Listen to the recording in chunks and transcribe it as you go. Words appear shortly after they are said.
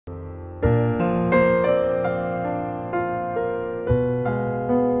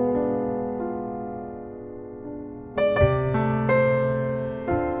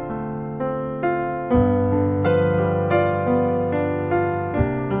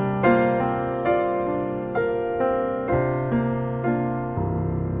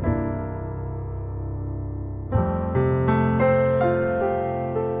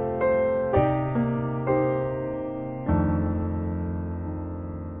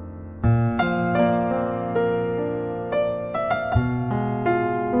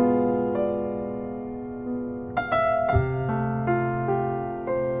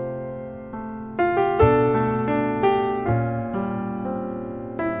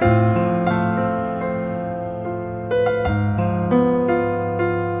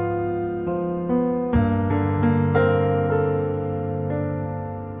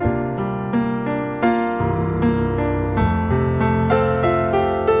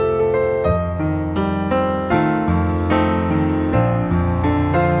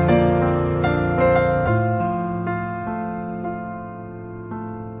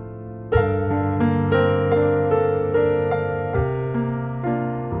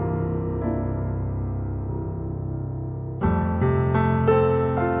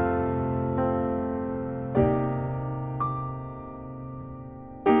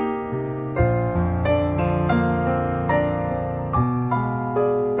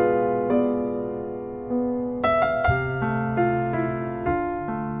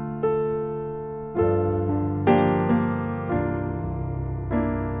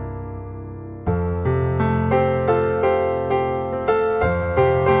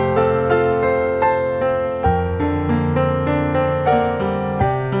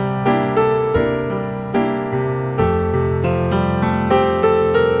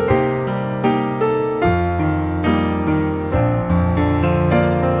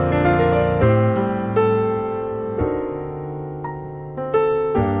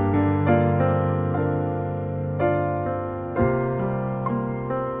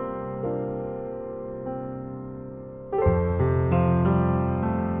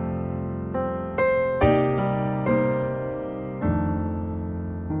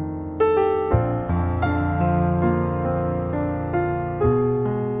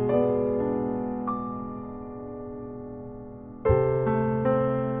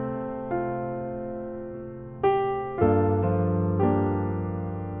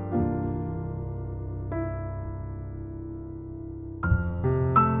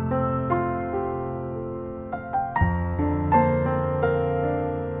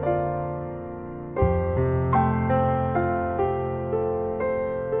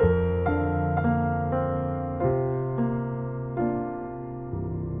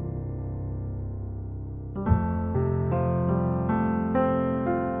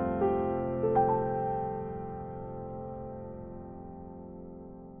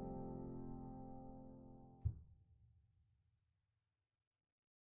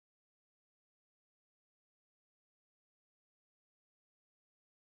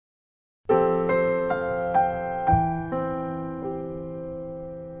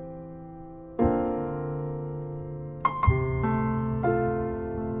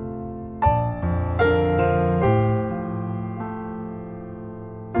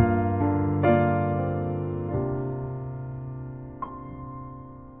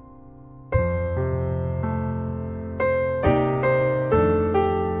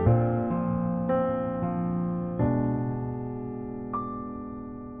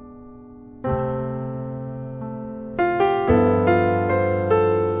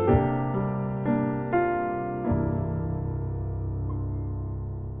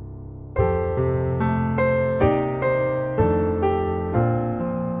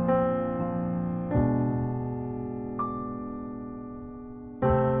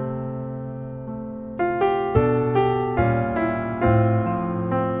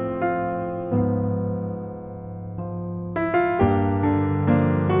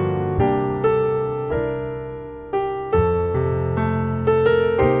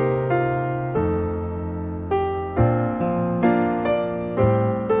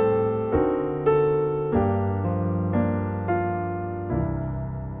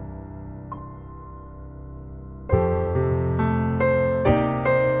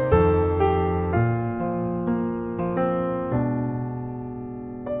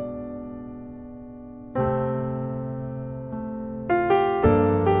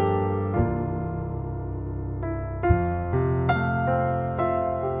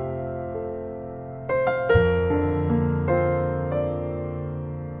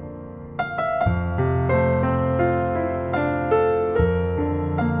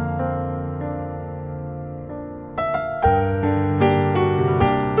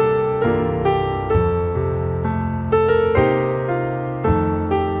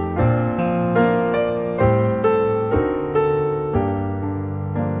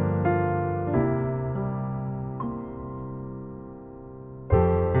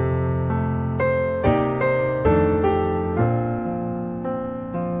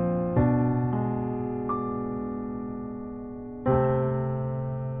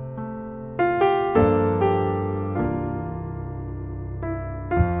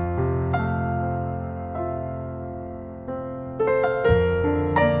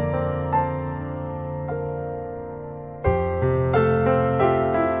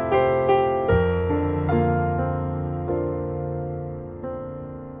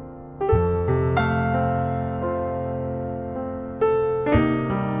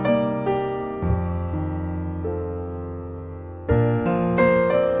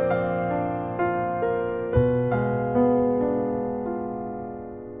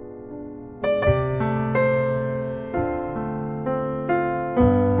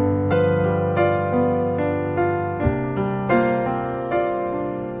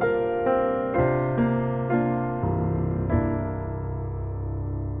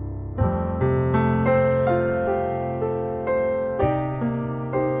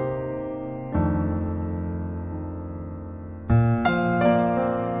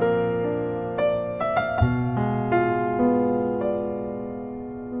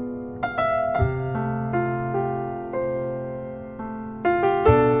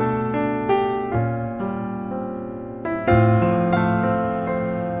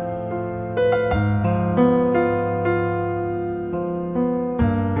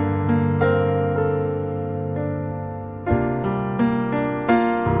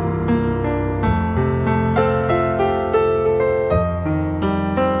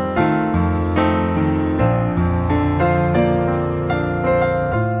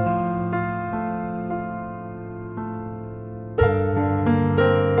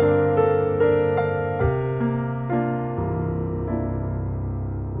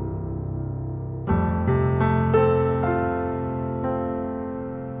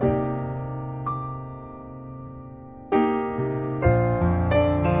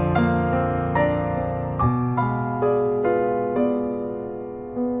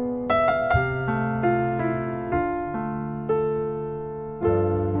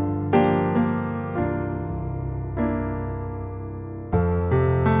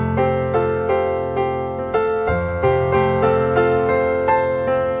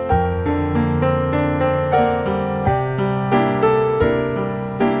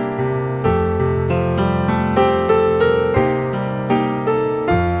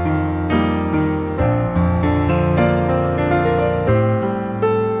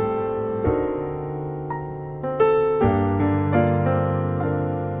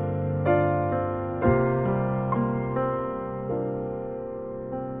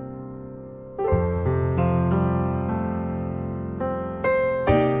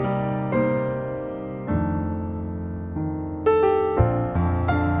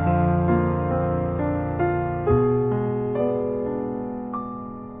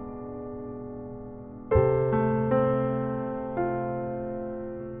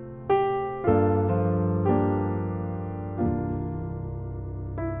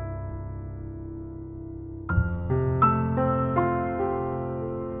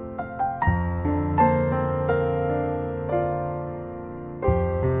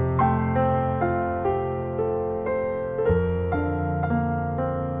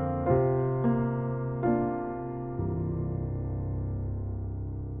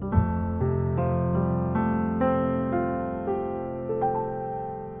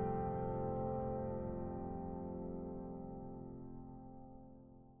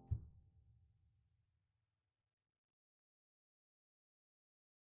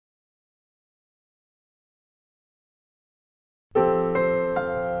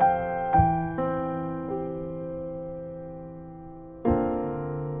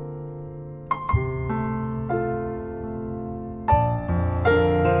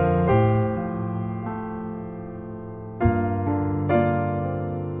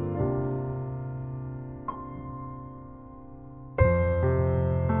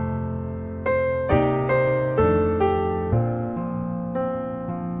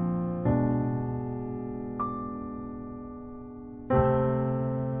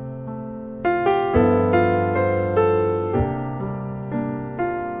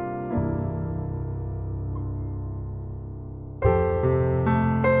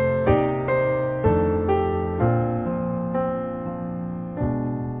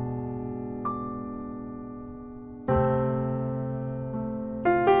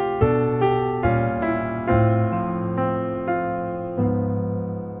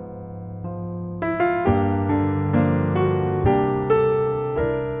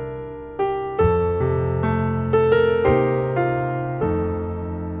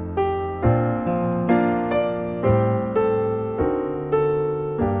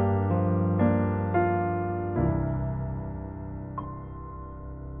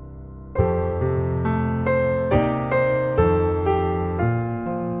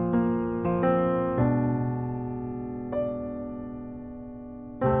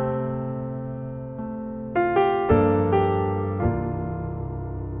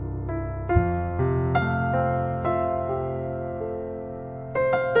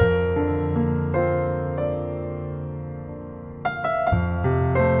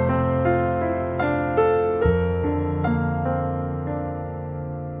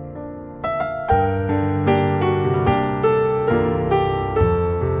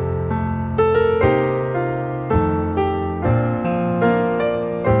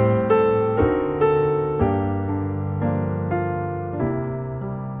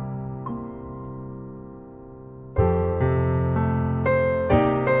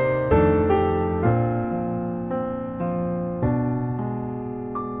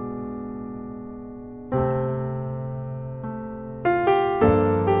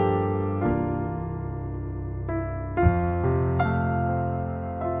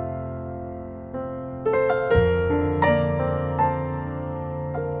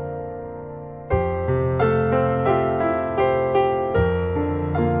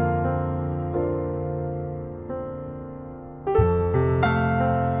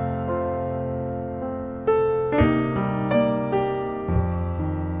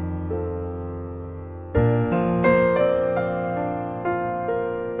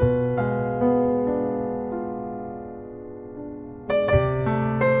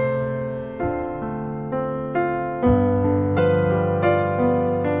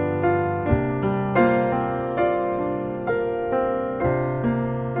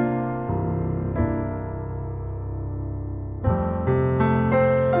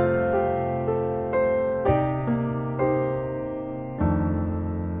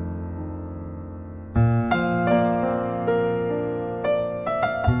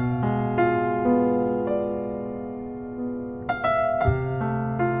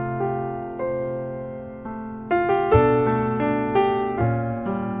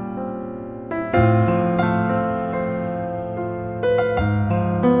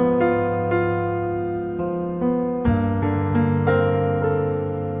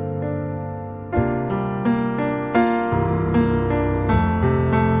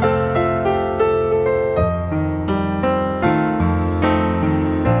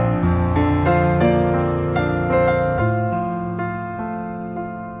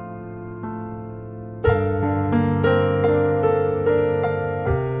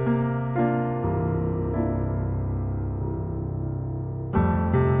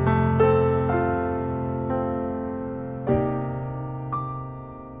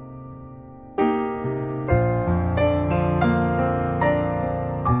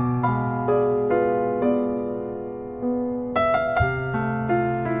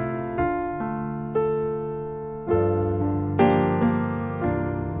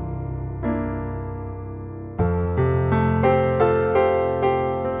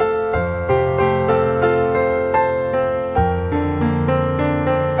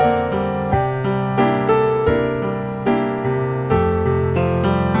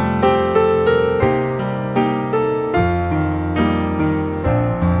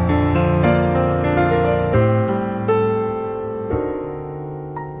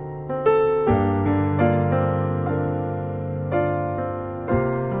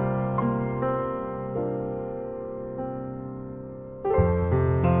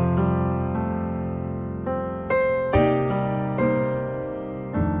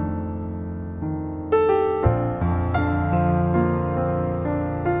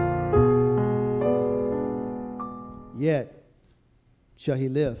yet shall he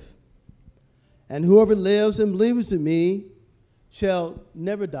live. And whoever lives and believes in me shall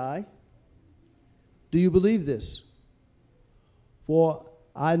never die. Do you believe this? For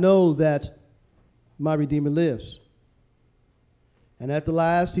I know that my Redeemer lives. And at the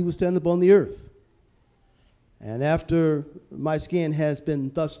last he will stand upon the earth. And after my skin has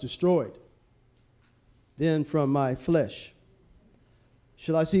been thus destroyed, then from my flesh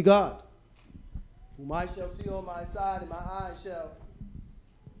shall I see God, whom I shall see on my side, and my eyes shall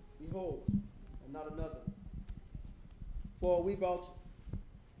behold, and not another. For we brought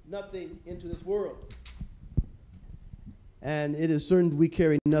nothing into this world, and it is certain we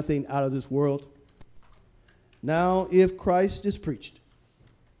carry nothing out of this world. Now, if Christ is preached,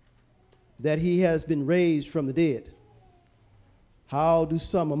 that he has been raised from the dead, how do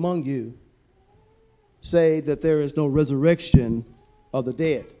some among you say that there is no resurrection of the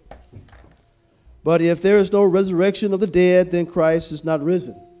dead? But if there is no resurrection of the dead, then Christ is not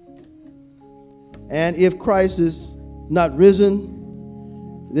risen. And if Christ is not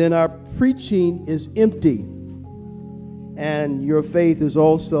risen, then our preaching is empty, and your faith is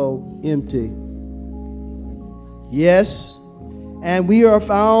also empty. Yes, and we are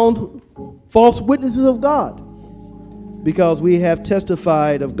found false witnesses of God, because we have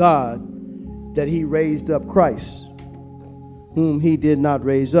testified of God that he raised up Christ, whom he did not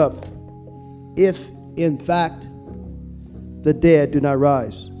raise up, if in fact the dead do not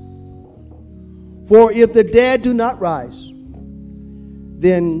rise. For if the dead do not rise,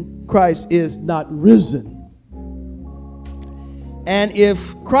 then Christ is not risen. And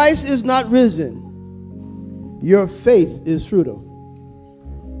if Christ is not risen, your faith is futile.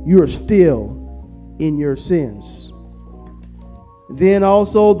 You are still in your sins. Then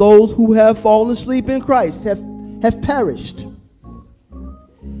also those who have fallen asleep in Christ have perished.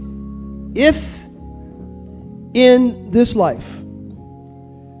 If in this life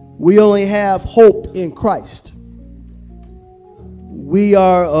we only have hope in Christ, we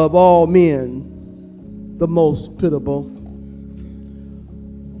are of all men the most pitiable.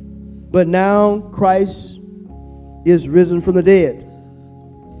 But now Christ is risen from the dead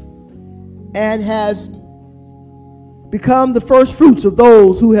and has become the first fruits of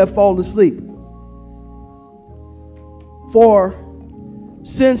those who have fallen asleep. For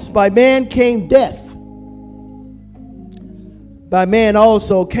since by man came death, by man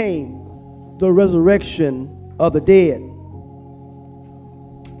also came the resurrection of the dead.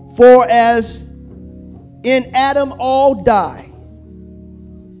 For as in Adam all die,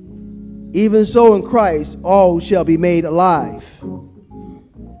 even so in Christ all shall be made alive.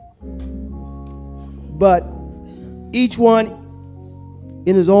 But each one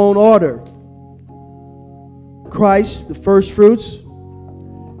in his own order. Christ, the first fruits.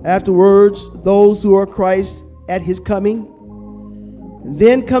 Afterwards, those who are Christ at his coming. And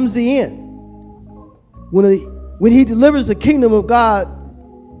then comes the end, when he delivers the kingdom of God,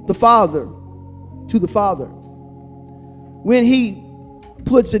 the Father, to the Father. When he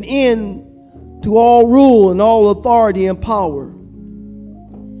puts an end to all rule and all authority and power.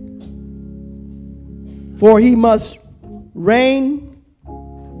 For he must reign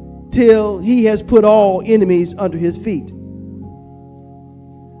till he has put all enemies under his feet.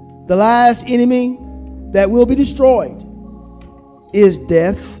 The last enemy that will be destroyed is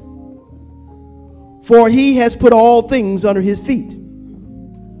death, for he has put all things under his feet.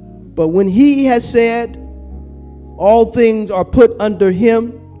 But when he has said all things are put under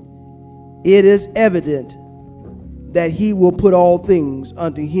him, it is evident that he will put all things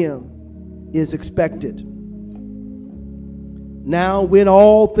under him is expected. Now when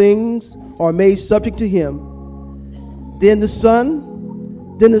all things are made subject to him, then the Son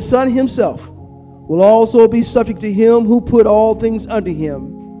himself will also be subject to him who put all things under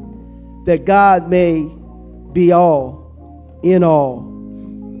him, that God may be all in all.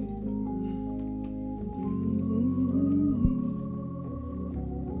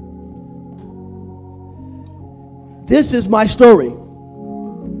 This is my story.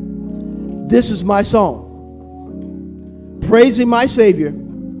 This is my song, praising my Savior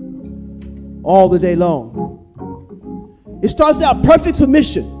all the day long. It starts out perfect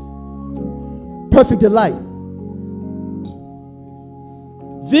submission, perfect delight,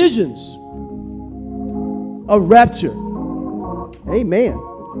 visions of rapture. Amen.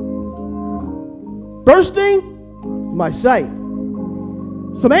 Bursting my sight.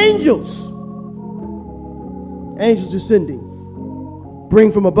 Some angels descending,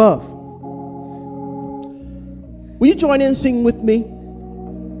 bring from above. Will you join in and sing with me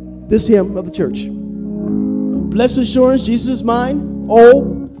this hymn of the church? Blessed assurance, Jesus is mine. Oh,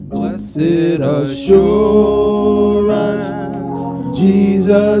 blessed assurance,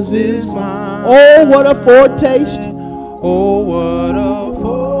 Jesus is mine. Oh, what a foretaste. Oh, what a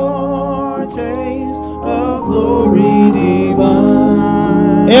foretaste of glory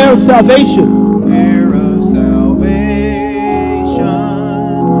divine. Heir of salvation. Heir of salvation.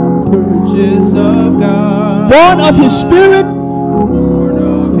 Purchase of God. Born of his spirit. Born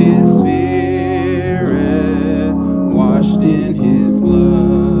of his spirit. Washed in his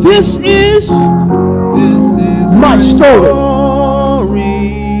blood. This is my story.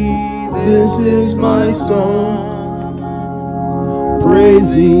 This is my song.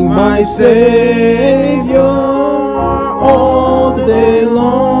 Praising my Savior all the day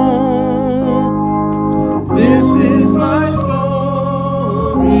long. This is my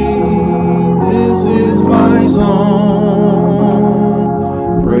story. This is my song.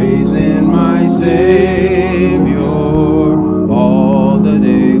 Praising my Savior all the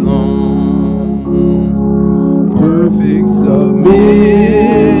day long. Perfect submission,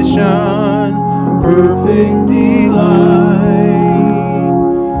 perfect delight.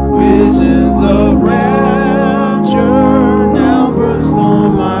 Visions of rapture now burst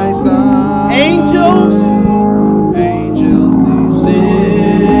on my side. Angels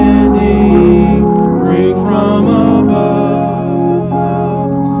descending, bring from above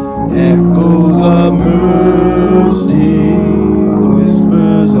echoes of mercy,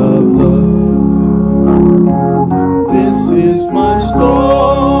 whispers of love. This is my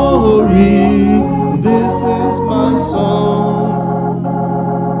story. This is my song.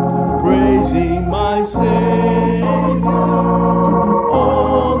 Praising my Savior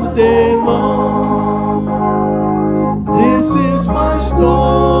all the day long. This is my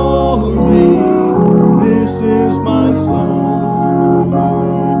story. This is my song.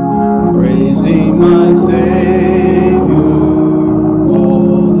 Praising my Savior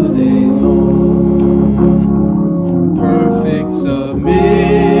all the day long. Perfect submission,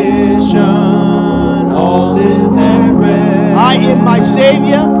 all is at rest. I am my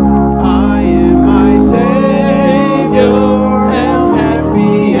Savior. Am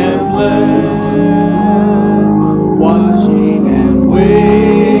happy and blessed, watching and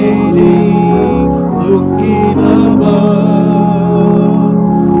waiting, looking above,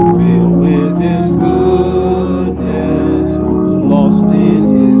 filled with his goodness, lost in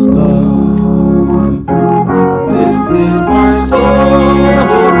his love. This is my story,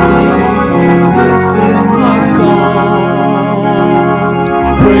 this is my song,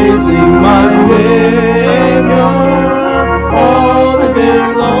 praising my Savior all the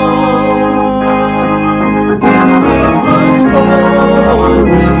day long. This is my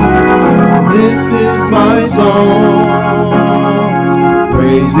story, this is my song,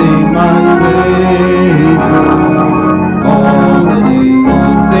 praising my Savior all the day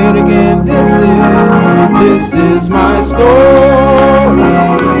long. Say it again. This is my story,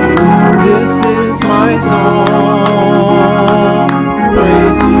 this is my song,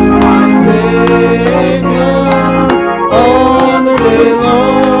 praising my Savior all the day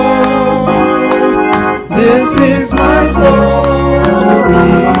long. This is my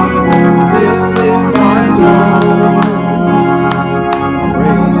story, this is my song,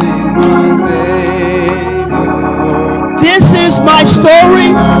 praising my Savior. This is my story.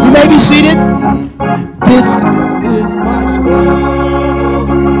 You may be seated. This is my story,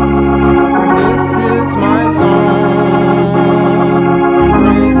 this is my song,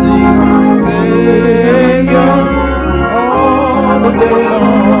 praising my Savior all the day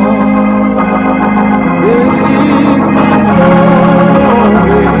long. This is my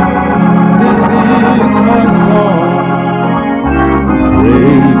story, this is my song,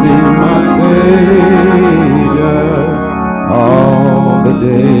 praising my Savior all the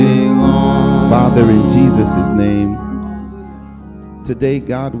day long. Father, in Jesus' name, today,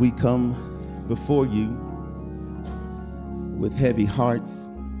 God, we come before you with heavy hearts.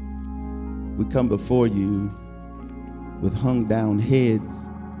 We come before you with hung down heads.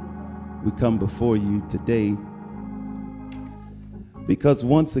 We come before you today because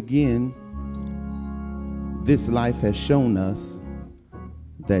once again, this life has shown us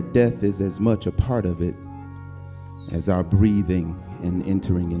that death is as much a part of it as our breathing and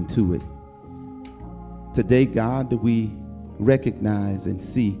entering into it. Today, God, we recognize and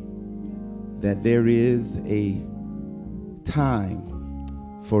see that there is a time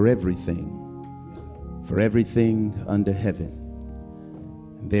for everything under heaven.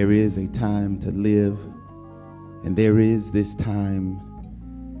 There is a time to live, and there is this time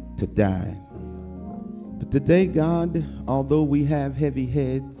to die. But today, God, although we have heavy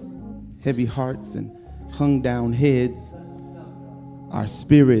heads, heavy hearts, and hung down heads, our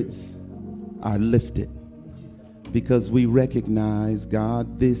spirits are lifted. because we recognize,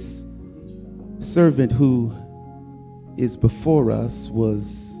 God, this servant who is before us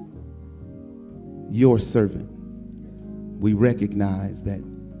was your servant. We recognize that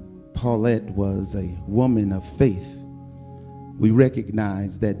Paulette was a woman of faith. We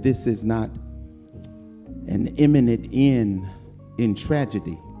recognize that this is not an imminent end in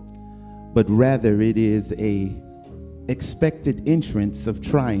tragedy, but rather it is a expected entrance of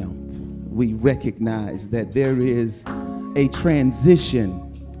triumph. We recognize that there is a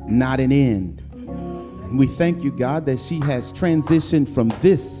transition, not an end. We thank you, God, that she has transitioned from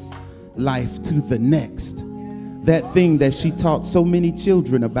this life to the next. That thing that she taught so many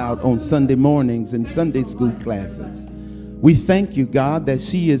children about on Sunday mornings and Sunday school classes. We thank you, God, that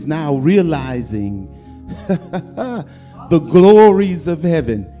she is now realizing the glories of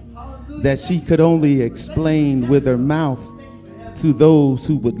heaven that she could only explain with her mouth to those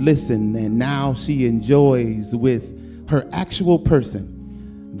who would listen. And now she enjoys with her actual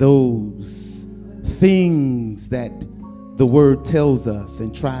person those things that the word tells us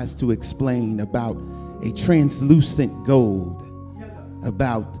and tries to explain about a translucent gold,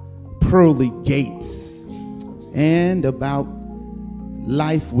 about pearly gates, and about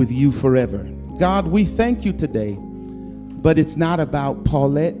life with you forever. God, we thank you today, but it's not about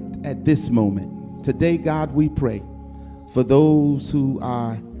Paulette at this moment. Today, God, we pray for those who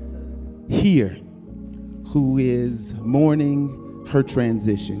are here, who is mourning her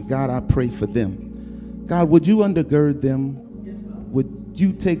transition. God, I pray for them. God, would you undergird them? Would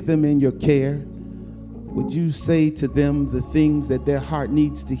you take them in your care? Would you say to them the things that their heart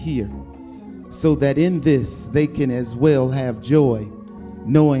needs to hear, so that in this they can as well have joy,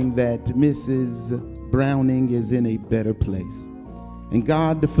 knowing that Mrs. Browning is in a better place. And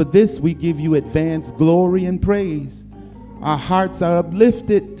God, for this we give you advanced glory and praise. Our hearts are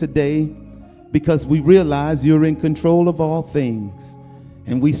uplifted today because we realize you're in control of all things.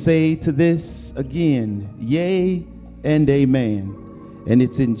 And we say to this again, yea and amen. And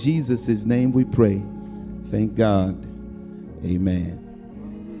it's in Jesus' name we pray. Thank God. Amen.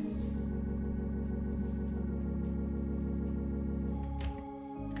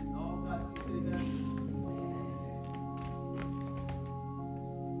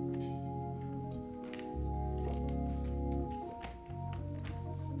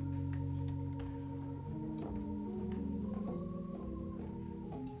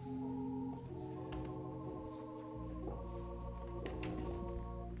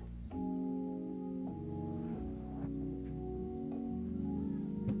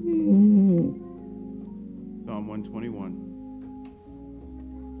 Psalm 121.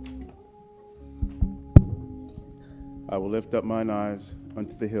 I will lift up mine eyes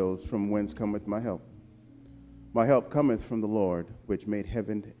unto the hills, from whence cometh my help. My help cometh from the Lord, which made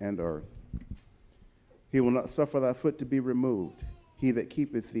heaven and earth. He will not suffer thy foot to be removed. He that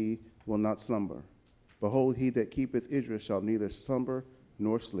keepeth thee will not slumber. Behold, he that keepeth Israel shall neither slumber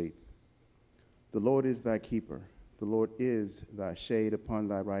nor sleep. The Lord is thy keeper. The Lord is thy shade upon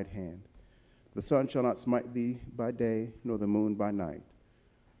thy right hand. The sun shall not smite thee by day, nor the moon by night.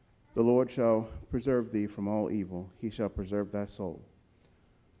 The Lord shall preserve thee from all evil. He shall preserve thy soul.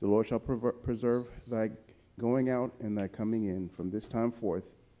 The Lord shall preserve thy going out and thy coming in from this time forth,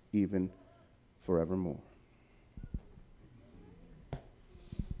 even forevermore.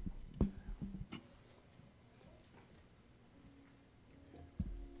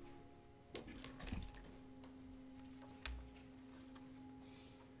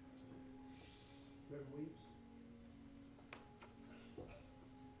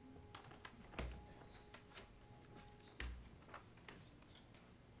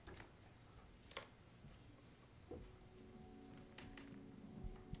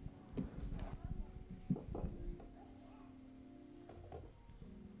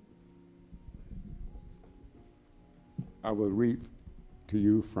 I will read to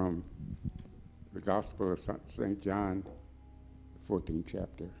you from the Gospel of St. John, 14th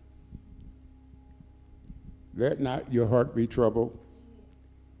chapter. Let not your heart be troubled.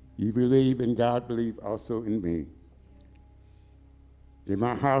 You believe in God, believe also in me. In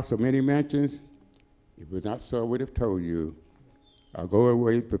my house are many mansions. If it was not so, I would have told you. I'll go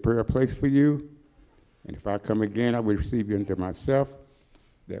away, prepare a place for you. And if I come again, I will receive you unto myself,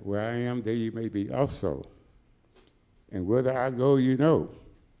 that where I am, there you may be also. And whither I go, you know,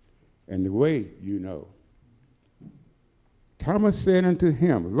 and the way you know. Thomas said unto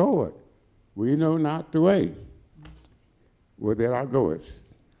him, Lord, we know not the way. Whither thou goest,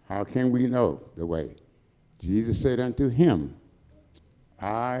 how can we know the way? Jesus said unto him,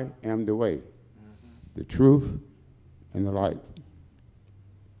 I am the way, the truth, and the life.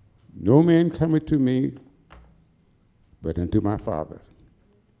 No man cometh to me but unto my Father.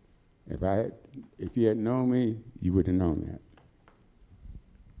 If you had known me, you would have known that.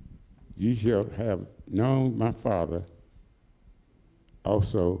 You shall have known my Father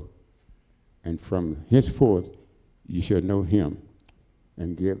also, and from henceforth you shall know him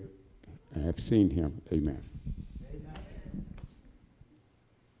and have seen him. Amen.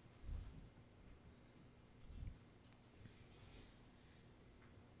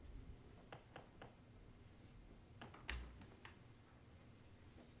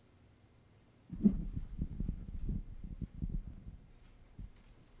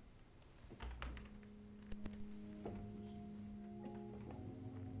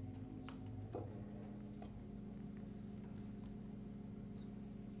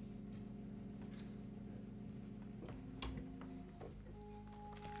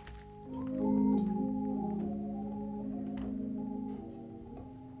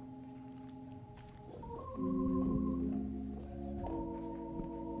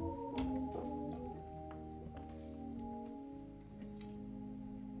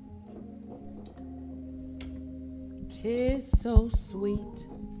 Tis so sweet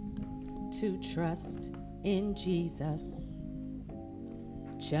to trust in Jesus,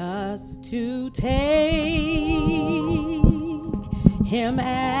 just to take him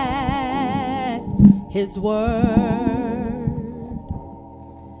at his word,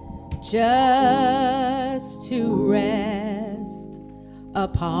 just to rest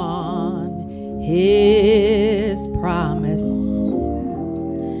upon his promise,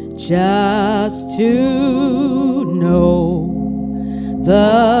 just to know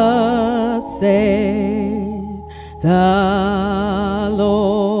thus said the Lord.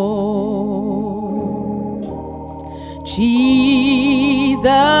 Jesus,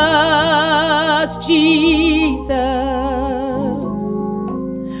 Jesus,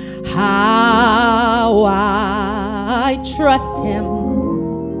 how I trust him,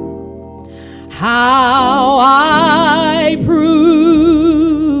 how I prove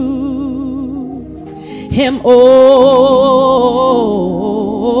him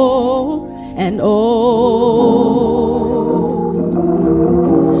and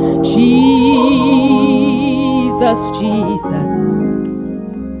Jesus, Jesus,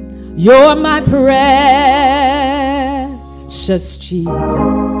 you're my precious Jesus.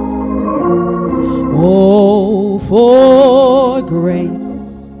 Oh, for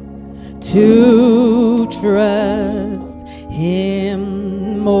grace to trust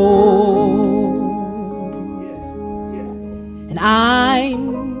him more. And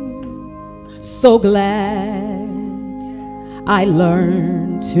I'm so glad I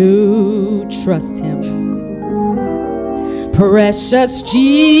learned to trust him. Precious Jesus,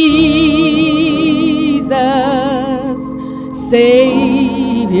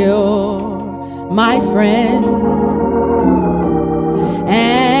 Savior, my friend,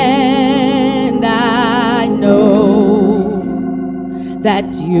 and I know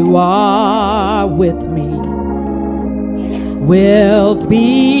that you are with me, wilt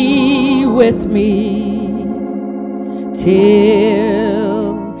be with me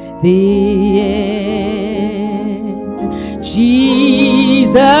till the end.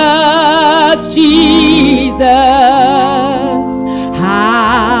 Jesus, Jesus,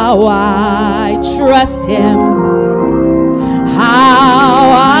 how I trust him,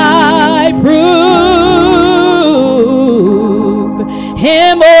 how I prove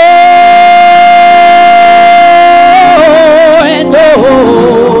him and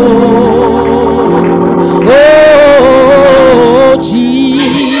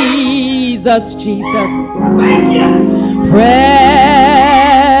Jesus, Jesus, thank you.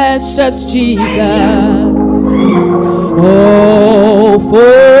 Precious Jesus, oh,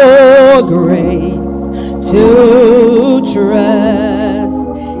 for grace to trust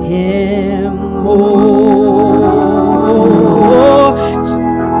him more.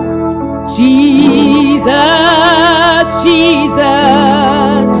 Jesus, Jesus,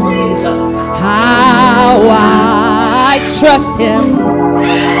 how I trust him,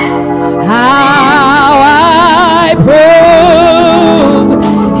 how I prove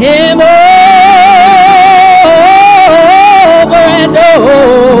him over and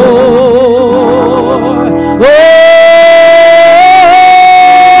over.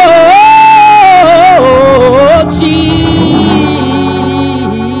 Oh,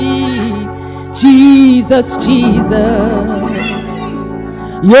 Jesus, Jesus,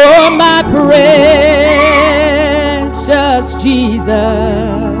 you're my precious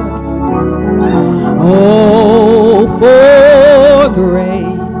Jesus. Oh, for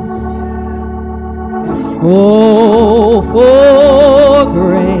grace, oh, for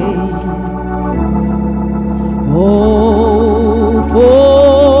grace, oh,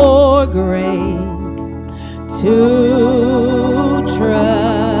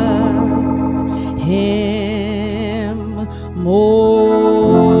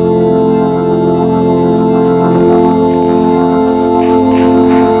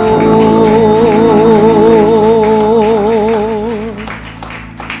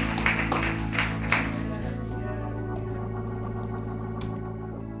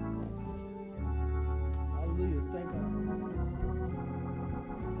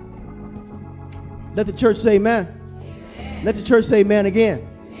 Let the church say amen. Amen. Let the church say amen again.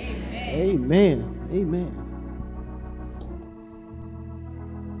 Amen. Amen. Amen.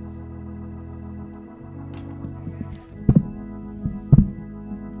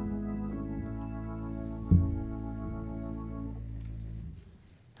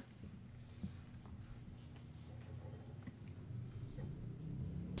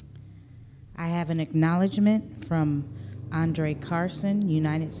 I have an acknowledgement from Andre Carson,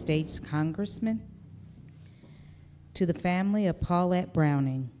 United States Congressman. To the family of Paulette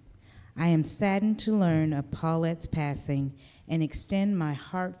Browning, I am saddened to learn of Paulette's passing and extend my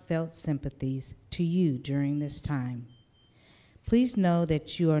heartfelt sympathies to you during this time. Please know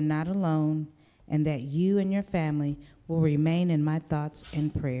that you are not alone and that you and your family will remain in my thoughts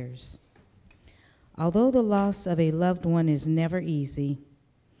and prayers. Although the loss of a loved one is never easy,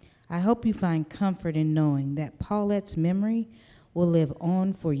 I hope you find comfort in knowing that Paulette's memory will live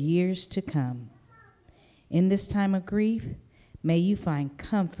on for years to come. In this time of grief, may you find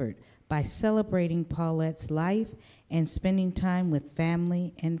comfort by celebrating Paulette's life and spending time with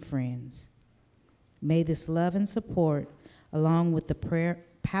family and friends. May this love and support, along with the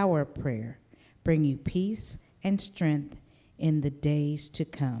power of prayer, bring you peace and strength in the days to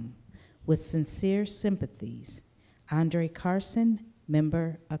come. With sincere sympathies, Andre Carson,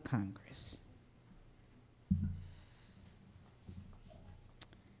 Member of Congress.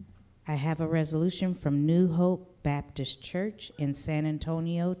 I have a resolution from New Hope Baptist Church in San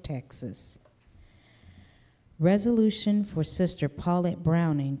Antonio, Texas. Resolution for Sister Paulette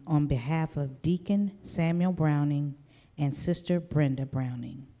Browning on behalf of Deacon Samuel Browning and Sister Brenda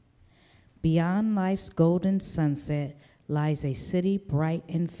Browning. Beyond life's golden sunset lies a city bright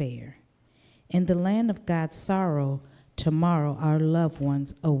and fair. In the land of God's sorrow, tomorrow our loved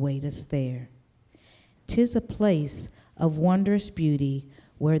ones await us there. 'Tis a place of wondrous beauty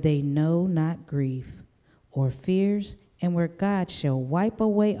where they know not grief or fears, and where God shall wipe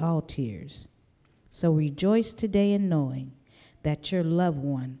away all tears. So rejoice today in knowing that your loved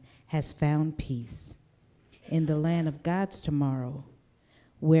one has found peace in the land of God's tomorrow,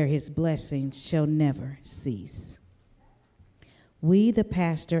 where his blessings shall never cease. We, the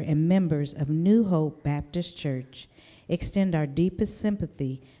pastor and members of New Hope Baptist Church, extend our deepest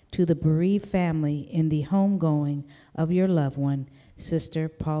sympathy to the bereaved family in the homegoing of your loved one, Sister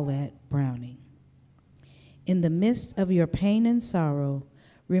Paulette Browning. In the midst of your pain and sorrow,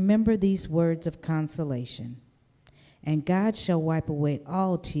 remember these words of consolation. And God shall wipe away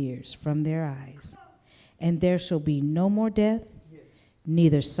all tears from their eyes, and there shall be no more death,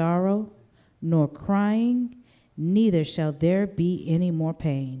 neither sorrow, nor crying, neither shall there be any more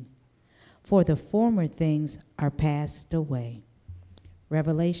pain. For the former things are passed away.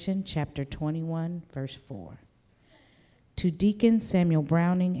 Revelation chapter 21, verse 4. To Deacon Samuel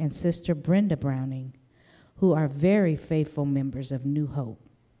Browning and Sister Brenda Browning, who are very faithful members of New Hope,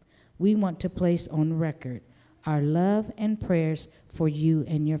 we want to place on record our love and prayers for you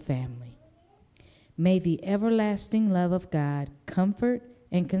and your family. May the everlasting love of God comfort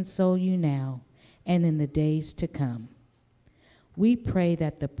and console you now and in the days to come. We pray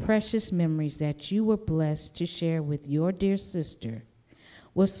that the precious memories that you were blessed to share with your dear sister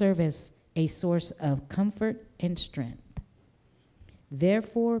will serve as a source of comfort and strength.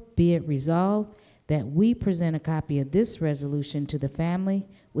 Therefore, be it resolved that we present a copy of this resolution to the family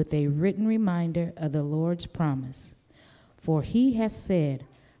with a written reminder of the Lord's promise. For he has said,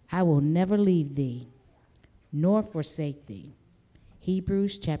 I will never leave thee, nor forsake thee.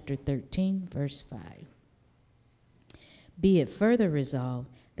 Hebrews chapter 13, verse 5. Be it further resolved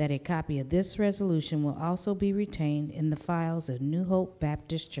that a copy of this resolution will also be retained in the files of New Hope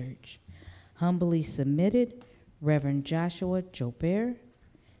Baptist Church. Humbly submitted, Reverend Joshua Jobert,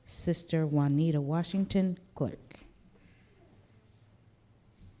 Sister Juanita Washington, Clerk.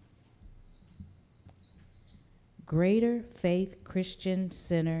 Greater Faith Christian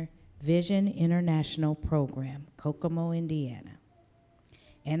Center Vision International Program, Kokomo, Indiana.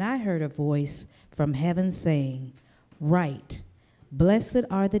 And I heard a voice from heaven saying, Write, blessed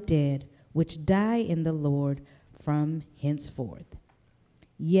are the dead which die in the Lord from henceforth.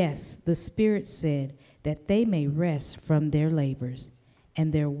 Yes, the Spirit said that they may rest from their labors,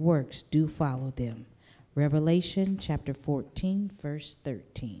 and their works do follow them. Revelation chapter 14, verse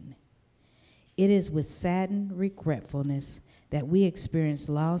 13. It is with saddened regretfulness that we experience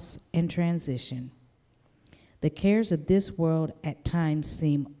loss and transition. The cares of this world at times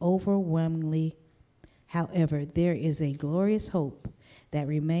seem overwhelmingly. However, there is a glorious hope that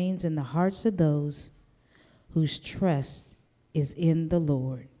remains in the hearts of those whose trust is in the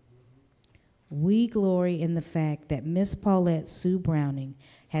Lord. We glory in the fact that Miss Paulette Sue Browning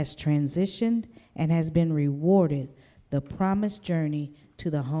has transitioned and has been rewarded the promised journey to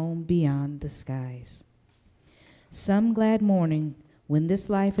the home beyond the skies. Some glad morning, when this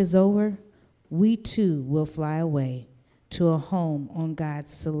life is over, we too will fly away to a home on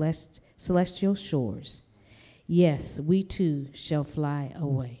God's celestial shores. Yes, we too shall fly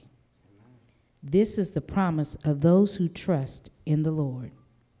away. This is the promise of those who trust in the Lord.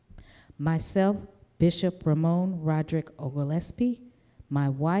 Myself, Bishop Ramon Roderick Ogilespi, my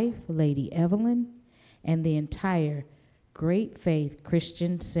wife, Lady Evelyn, and the entire Great Faith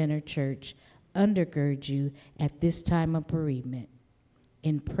Christian Center Church undergird you at this time of bereavement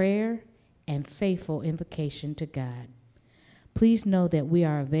in prayer and faithful invocation to God. Please know that we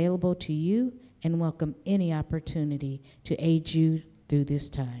are available to you and welcome any opportunity to aid you through this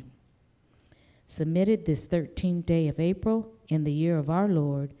time. Submitted this 13th day of April in the year of our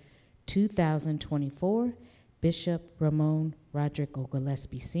Lord, 2024, Bishop Ramon Roderick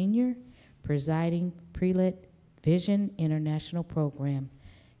Ogilespi Sr., presiding prelate, Vision International Program,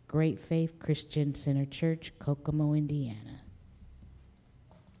 Great Faith Christian Center Church, Kokomo, Indiana.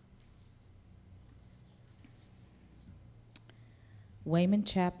 Wayman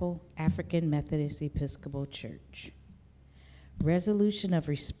Chapel, African Methodist Episcopal Church. Resolution of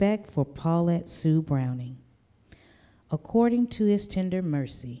respect for Paulette Sue Browning. According to his tender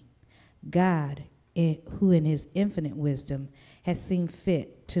mercy, God, who in his infinite wisdom has seen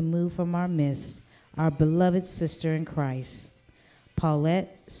fit to move from our midst our beloved sister in Christ,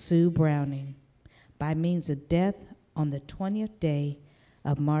 Paulette Sue Browning, by means of death on the 20th day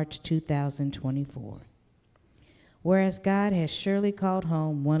of March 2024. Whereas God has surely called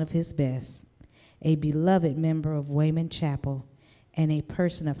home one of his best, a beloved member of Wayman Chapel, and a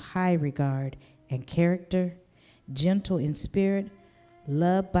person of high regard and character, gentle in spirit,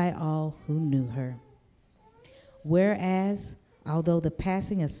 loved by all who knew her. Whereas, although the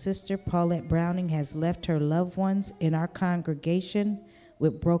passing of Sister Paulette Browning has left her loved ones in our congregation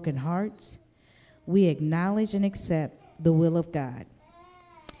with broken hearts, we acknowledge and accept the will of God.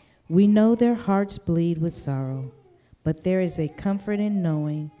 We know their hearts bleed with sorrow, but there is a comfort in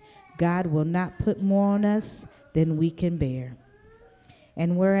knowing God will not put more on us than we can bear.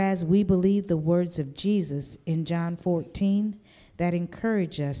 And whereas we believe the words of Jesus in John 14 that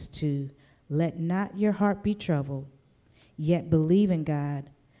encourage us to let not your heart be troubled, yet believe in God,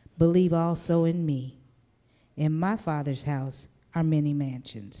 believe also in me. In my Father's house are many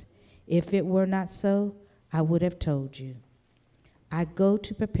mansions. If it were not so, I would have told you. I go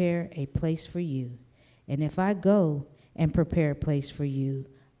to prepare a place for you. And if I go and prepare a place for you,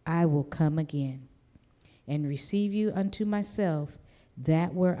 I will come again and receive you unto myself,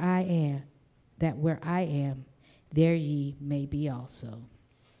 that where I am, there ye may be also.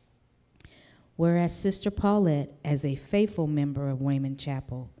 Whereas Sister Paulette, as a faithful member of Wayman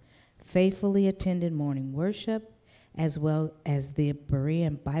Chapel, faithfully attended morning worship, as well as the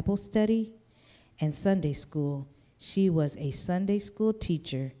Berean Bible study and Sunday school, she was a Sunday school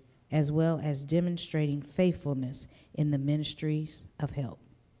teacher, as well as demonstrating faithfulness in the ministries of help.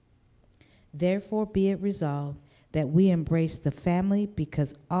 Therefore be it resolved that we embrace the family,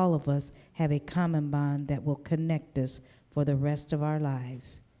 because all of us have a common bond that will connect us for the rest of our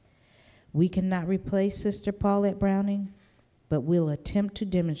lives. We cannot replace Sister Paulette Browning, but we'll attempt to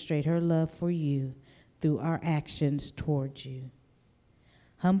demonstrate her love for you through our actions towards you.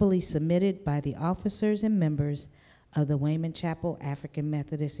 Humbly submitted by the officers and members of the Wayman Chapel African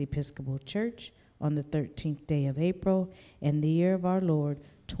Methodist Episcopal Church on the 13th day of April in the year of our Lord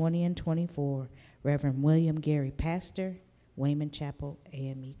 2024, Reverend William Gary, Pastor, Wayman Chapel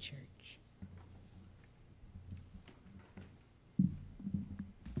AME Church.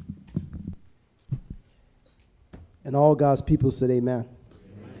 And all God's people said amen.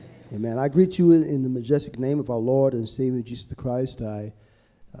 Amen. I greet you in the majestic name of our Lord and Savior Jesus Christ. I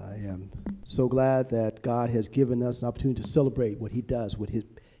am so glad that God has given us an opportunity to celebrate what he does with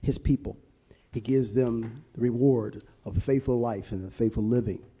his people. He gives them the reward of a faithful life and a faithful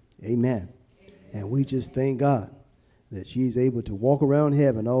living. Amen. And we just thank God that she's able to walk around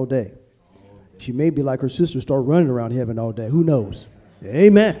heaven all day. She may be like her sister, start running around heaven all day. Who knows?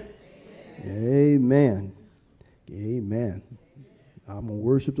 Amen. Amen. Amen. I'm going to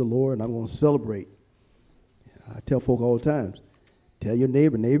worship the Lord, and I'm going to celebrate. I tell folk all the time, tell your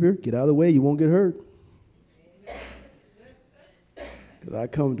neighbor, get out of the way. You won't get hurt. Because I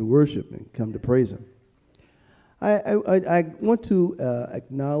come to worship and come to praise him. I want to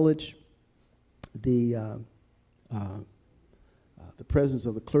acknowledge the presence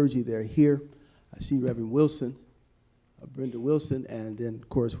of the clergy that are here. I see Reverend Wilson, Brenda Wilson, and then, of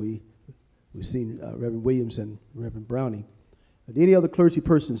course, we've seen Reverend Williams and Reverend Browning Are there any other clergy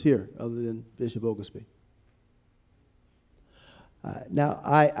persons here other than Bishop Oglesby? Now,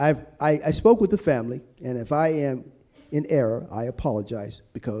 I spoke with the family, and if I am in error, I apologize,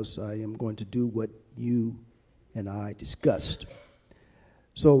 because I am going to do what you and I discussed.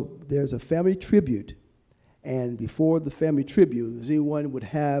 So there's a family tribute, and before the family tribute, if anyone would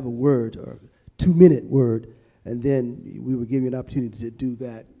have a word, or a 2-minute word, and then we would give you an opportunity to do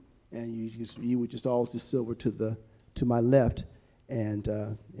that, and you would just all just over to my left, and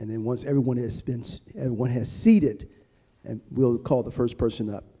then once everyone has seated, and we'll call the first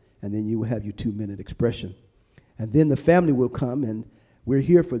person up, and then you will have your 2-minute expression. And then the family will come, and we're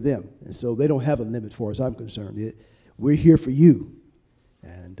here for them. And so they don't have a limit for us, I'm concerned. We're here for you.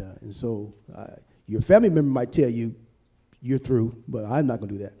 And so your family member might tell you, you're through, but I'm not going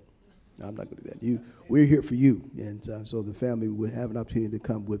to do that. I'm not going to do that. We're here for you. And so the family would have an opportunity to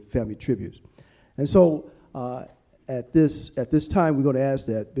come with family tributes. And so at this time, we're going to ask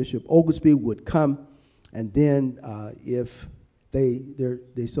that Bishop Oglesby would come, and then if they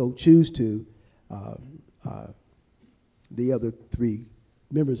so choose to, the other 3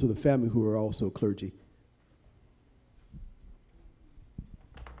 members of the family who are also clergy.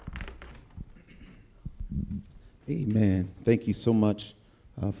 Amen. Thank you so much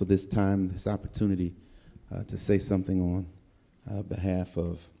for this time, this opportunity to say something on behalf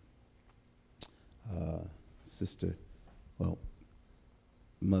of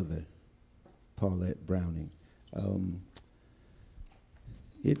Mother Paulette Browning.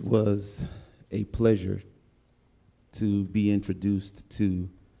 It was a pleasure to be introduced to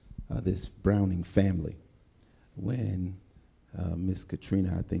this Browning family when Miss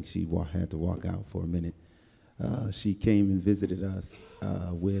Katrina, I think she had to walk out for a minute. She came and visited us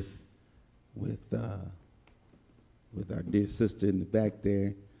with our dear sister in the back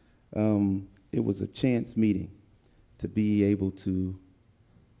there. It was a chance meeting to be able to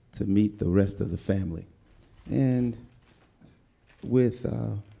meet the rest of the family. And with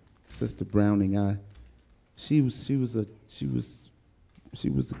Sister Browning, she was a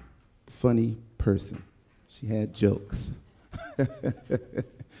funny person. She had jokes.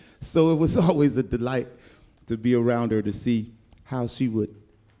 So it was always a delight to be around her, to see how she would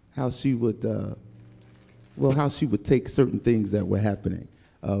take certain things that were happening.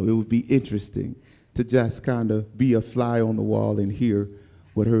 It would be interesting to just kind of be a fly on the wall and hear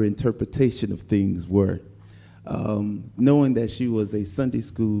what her interpretation of things were. Knowing that she was a Sunday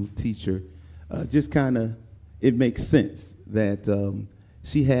school teacher, just kind of, it makes sense that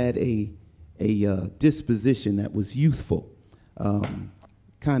she had a disposition that was youthful,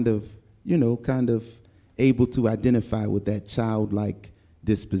 kind of able to identify with that childlike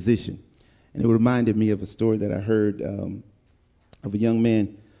disposition. And it reminded me of a story that I heard of a young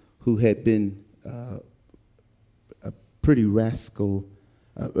man who had been a pretty rascal,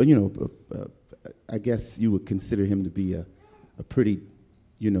 I guess you would consider him to be a pretty,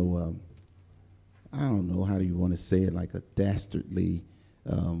 I don't know, how do you want to say it, like a dastardly,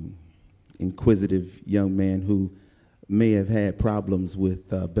 inquisitive young man who may have had problems with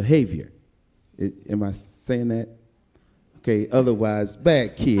behavior. Am I saying that? Okay, otherwise,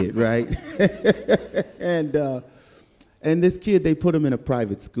 bad kid, right? And this kid, they put him in a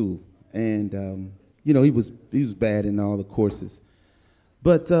private school, and he was bad in all the courses,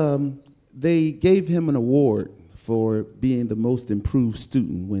 but they gave him an award for being the most improved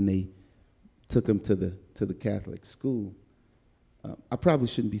student when they took him to the Catholic school. I probably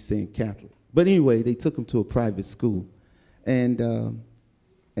shouldn't be saying Catholic, but anyway, they took him to a private school, and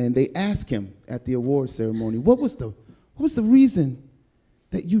they asked him at the award ceremony, what was the reason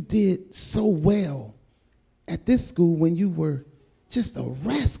that you did so well at this school when you were just a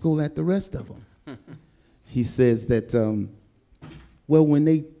rascal at the rest of them? He says that, well, when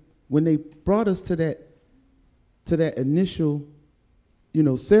they brought us to that initial,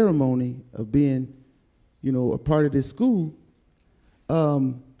 ceremony of being, a part of this school,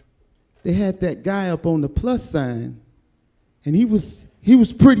 they had that guy up on the plus sign, and he was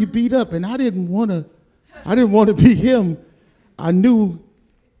pretty beat up, and I didn't want to be him. I knew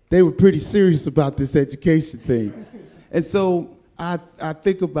they were pretty serious about this education thing. And so I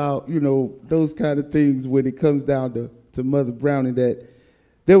think about, those kind of things when it comes down to Mother Browning, that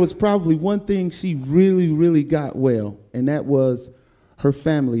there was probably one thing she really, really got well, and that was her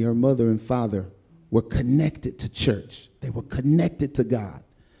family, her mother and father, were connected to church. They were connected to God.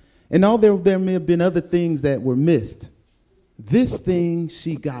 And although there may have been other things that were missed, this thing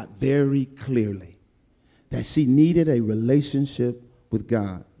she got very clearly, that she needed a relationship with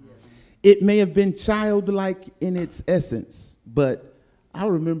God. It may have been childlike in its essence, but I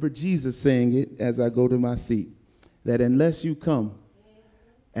remember Jesus saying it as I go to my seat. that unless you come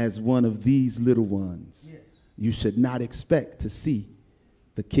as one of these little ones, Yes. you should not expect to see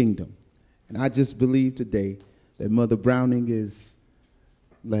the kingdom. And I just believe today that Mother Browning is,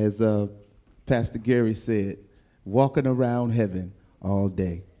 as Pastor Gary said, walking around heaven all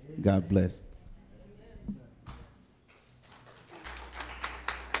day. God bless.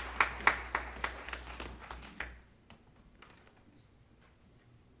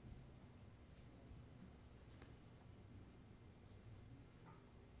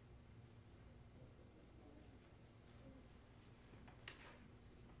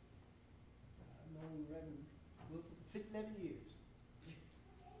 I've known Reverend Wilson for 11 years.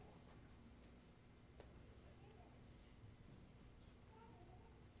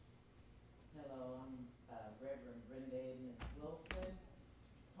 Hello, I'm Reverend Brenda Edmonds Wilson,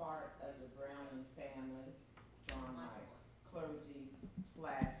 part of the Browning family, so I'm like clergy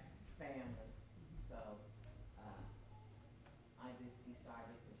slash family. So I just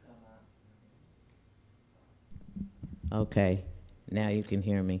decided to come up. Okay, now you can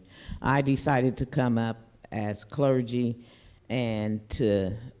hear me. I decided to come up as clergy and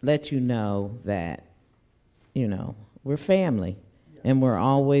to let you know that, you know, we're family. And we're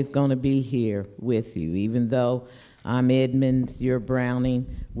always going to be here with you. Even though I'm Edmonds, you're Browning,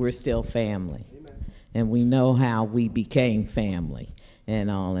 we're still family. Amen. And we know how we became family and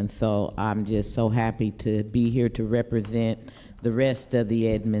all. And so I'm just so happy to be here to represent the rest of the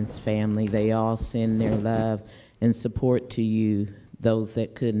Edmonds family. They all send their love and support to you, those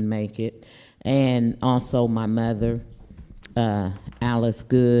that couldn't make it. And also my mother, Alice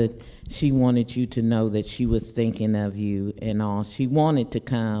Good. She wanted you to know that she was thinking of you and all. She wanted to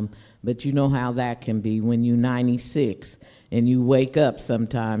come, but you know how that can be when you're 96 and you wake up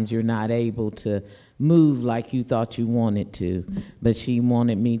sometimes you're not able to move like you thought you wanted to. But she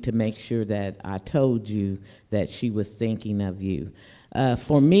wanted me to make sure that I told you that she was thinking of you.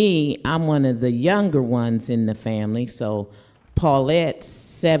 For me, I'm one of the younger ones in the family, so Paulette's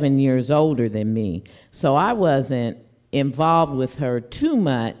 7 years older than me. So I wasn't involved with her too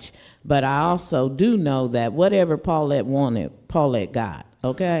much, but I also do know that whatever Paulette wanted, Paulette got,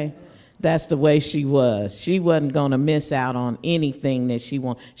 okay? That's the way she was. She wasn't going to miss out on anything that she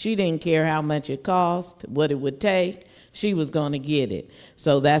wanted. She didn't care how much it cost, what it would take. She was going to get it.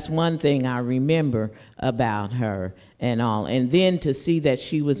 So that's one thing I remember about her and all. And then to see that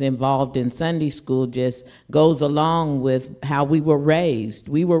she was involved in Sunday school just goes along with how we were raised.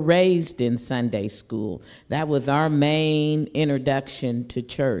 We were raised in Sunday school. That was our main introduction to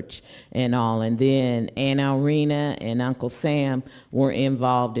church and all. And then Aunt Alrena and Uncle Sam were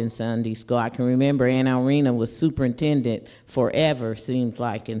involved in Sunday school. I can remember Aunt Alrena was superintendent forever, seems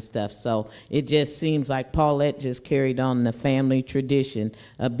like, and stuff. So it just seems like Paulette just carried on the family tradition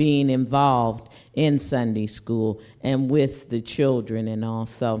of being involved in Sunday school and with the children and all.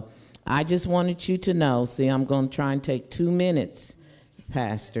 So I just wanted you to know, see, I'm going to try and take 2 minutes,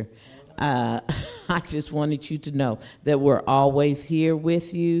 Pastor. I just wanted you to know that we're always here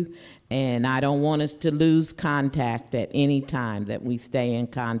with you, and I don't want us to lose contact at any time, that we stay in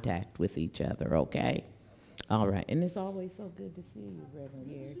contact with each other, okay? All right, and it's always so good to see you, Reverend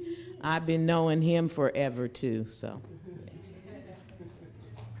Gary. I've been knowing him forever, too, so.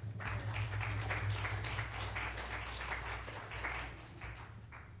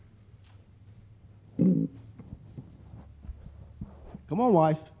 Come on,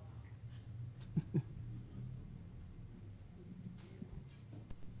 wife.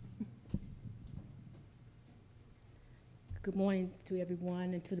 Good morning to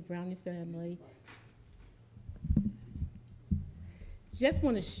everyone and to the Browning family. Just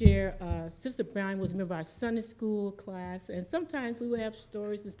want to share, Sister Browning was a member of our Sunday school class, and sometimes we would have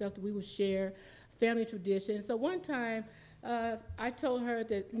stories and stuff that we would share, family tradition. So one time, I told her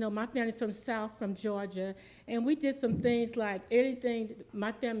that, you know, my family's from South, from Georgia, and we did some things like anything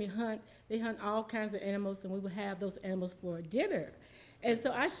my family hunt, they hunt all kinds of animals, and we would have those animals for dinner. And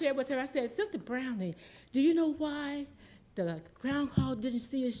so I shared with her, I said, Sister Browning, do you know why the groundhog didn't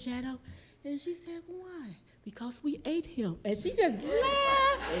see his shadow? And she said, why? Because we ate him. And she just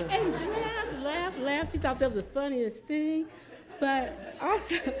laughed and laughed. She thought that was the funniest thing. But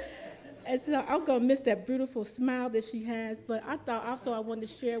also, and so I'm going to miss that beautiful smile that she has. But I thought also I wanted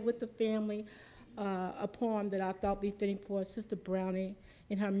to share with the family a poem that I thought would be fitting for Sister Browning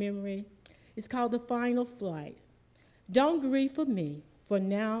in her memory. It's called The Final Flight. Don't grieve for me, for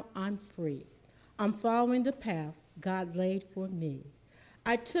now I'm free. I'm following the path God laid for me.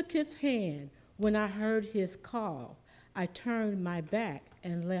 I took his hand when I heard his call. I turned my back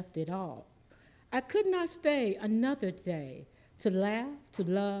and left it all. I could not stay another day to laugh, to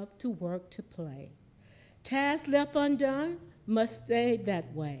love, to work, to play. Tasks left undone must stay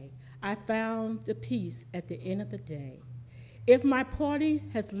that way. I found the peace at the end of the day. If my party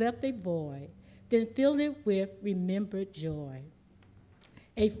has left a void, then fill it with remembered joy.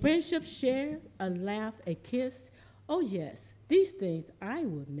 A friendship shared, a laugh, a kiss. Oh yes, these things I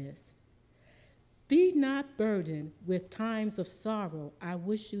will miss. Be not burdened with times of sorrow. I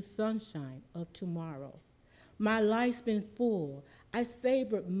wish you sunshine of tomorrow. My life's been full. I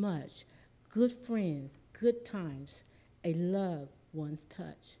savored much. Good friends, good times, a loved one's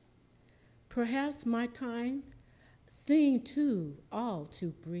touch. Perhaps my time seemed all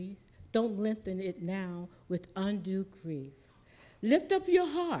too brief. Don't lengthen it now with undue grief. Lift up your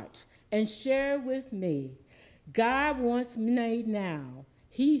heart and share with me. God wants me now.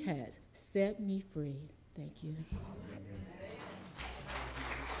 He has set me free. Thank you.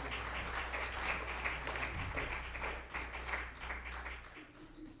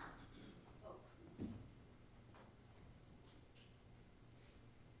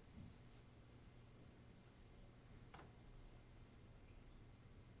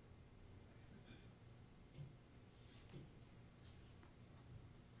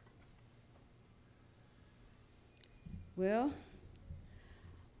 Well,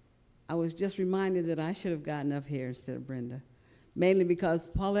 I was just reminded that I should have gotten up here instead of Brenda, mainly because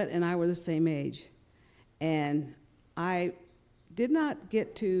Paulette and I were the same age. And I did not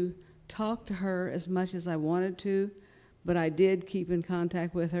get to talk to her as much as I wanted to, but I did keep in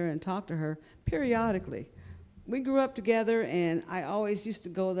contact with her and talk to her periodically. We grew up together, and I always used to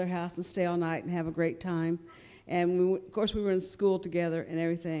go to their house and stay all night and have a great time. And of course, we were in school together and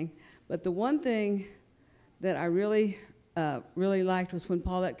everything. But the one thing that I really liked was when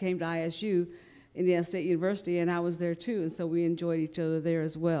Paulette came to ISU, Indiana State University, and I was there too, and so we enjoyed each other there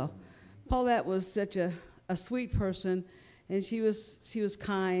as well. Paulette was such a sweet person, and she was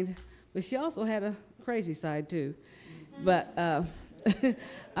kind, but she also had a crazy side too. But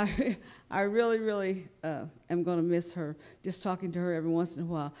I really am going to miss her, just talking to her every once in a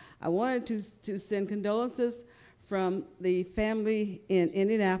while. I wanted to send condolences from the family in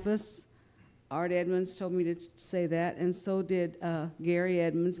Indianapolis. Art Edmonds told me to say that, and so did Gary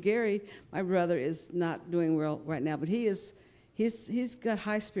Edmonds. Gary, my brother, is not doing well right now, but he's got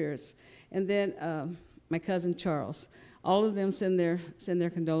high spirits. And then my cousin Charles. All of them send their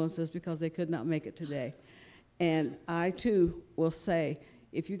condolences because they could not make it today. And I too will say,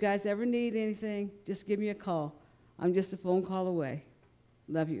 if you guys ever need anything, just give me a call. I'm just a phone call away.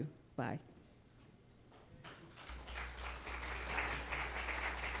 Love you. Bye.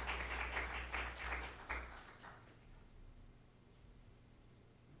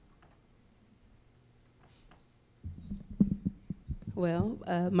 Well,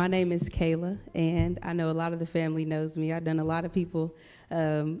 my name is Kayla, and I know a lot of the family knows me. I've done a lot of people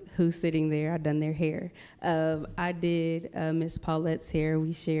who's sitting there. I've done their hair. I did Miss Paulette's hair.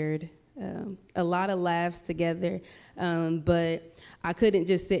 We shared a lot of laughs together, but I couldn't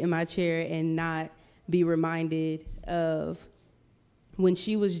just sit in my chair and not be reminded of when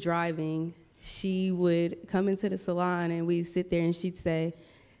she was driving. She would come into the salon, and we'd sit there, and she'd say,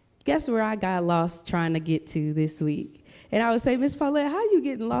 "Guess where I got lost trying to get to this week?" And I would say, "Miss Paulette, how you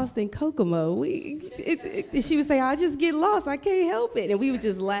getting lost in Kokomo?" She would say, "I just get lost. I can't help it." And we would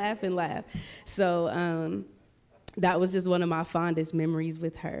just laugh and laugh. So that was just one of my fondest memories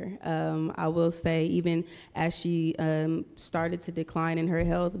with her. I will say, even as she started to decline in her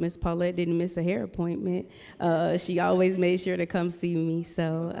health, Miss Paulette didn't miss a hair appointment. She always made sure to come see me.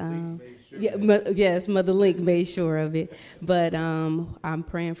 So yes, Mother Link made sure of it. But I'm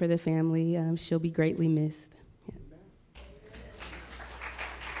praying for the family. She'll be greatly missed.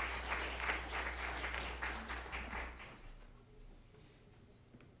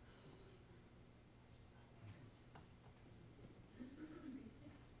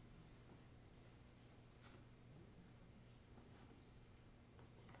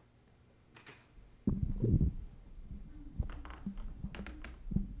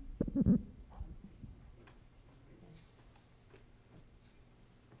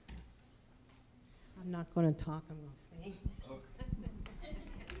 I'm not going to talk, I'm going to sing.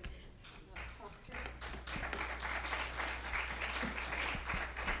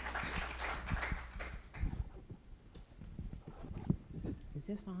 Is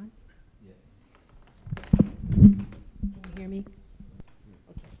this on? Yes. Can you hear me?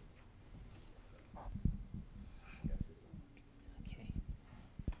 Okay. Yes, it's on. Okay.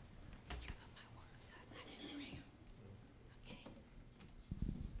 Did you put my words up? I didn't bring 'em. Okay.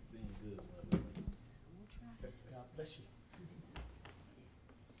 Sing good, brother. We'll try. God bless you.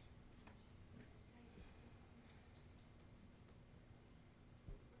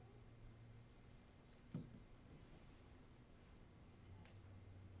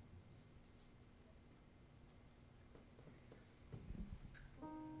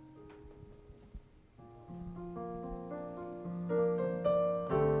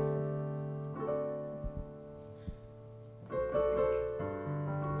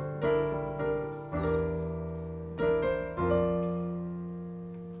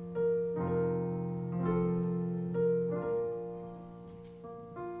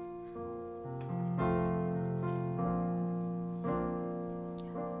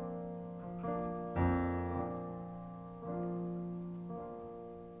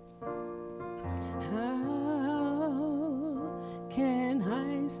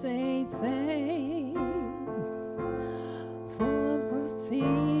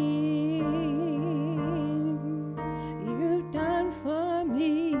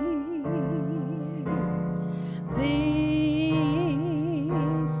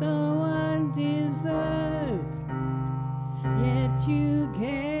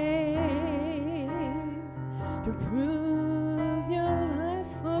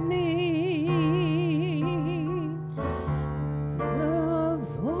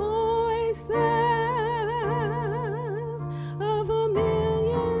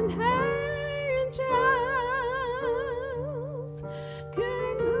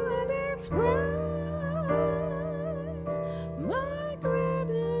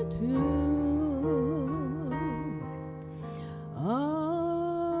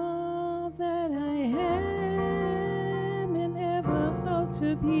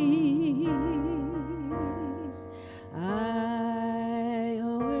 to be. I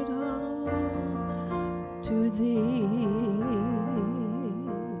owe it all to thee.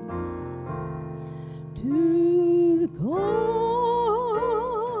 To God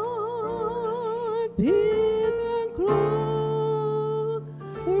be the glory.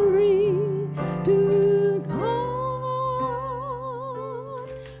 To God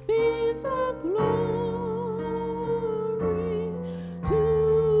be the glory.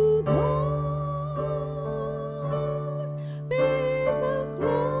 To God be the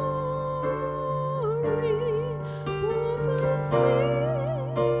glory for the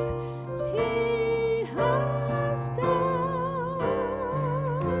things He has done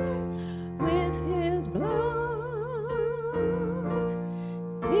with His blood.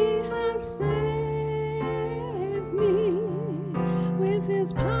 He has saved me with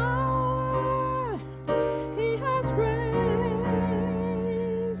His power. He has raised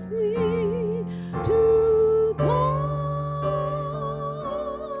me. To God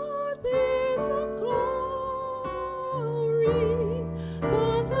be the glory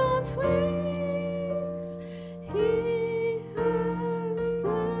for the things He has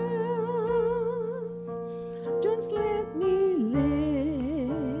done. Just let me live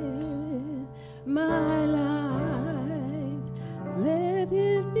my life. Let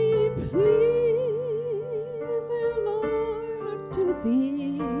it be pleasing, Lord, to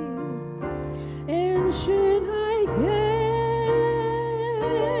Thee. And should I gain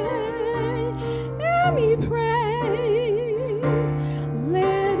any praise,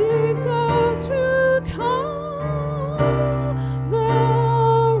 let it go to Calvary.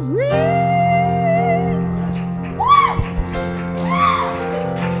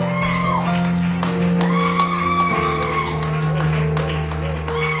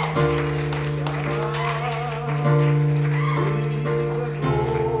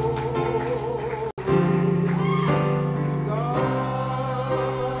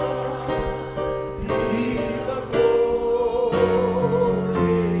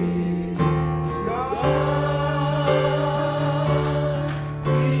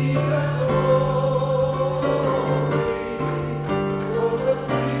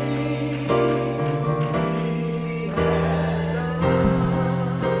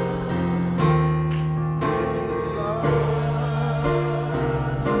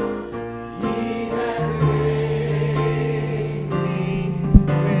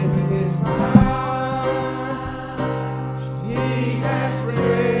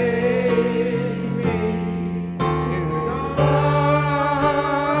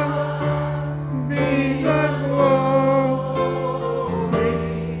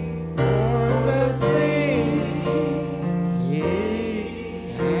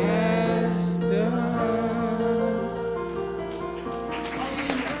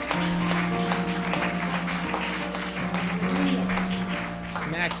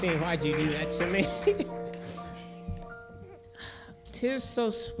 Maxine, why'd you do that to me? 'Tis so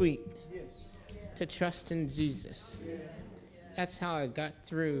sweet to trust in Jesus. That's how I got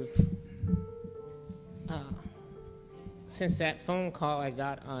through. Since that phone call I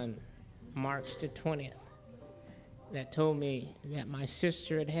got on March the 20th that told me that my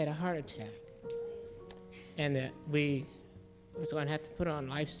sister had had a heart attack and that we was going to have to put her on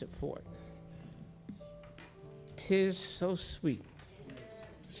life support. 'Tis so sweet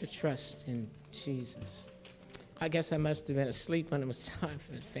to trust in Jesus. I guess I must have been asleep when it was time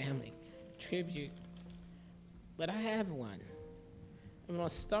for the family tribute, but I have one. I'm going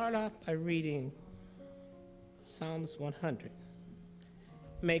to start off by reading Psalms 100.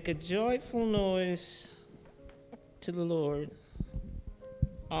 Make a joyful noise to the Lord,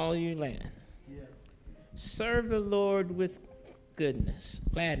 all you land. Yeah. Serve the Lord with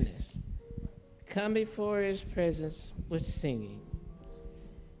gladness. Come before His presence with singing.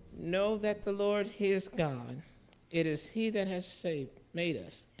 Know that the Lord, He is God. It is He that has made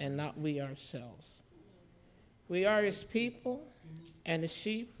us, and not we ourselves. We are His people and the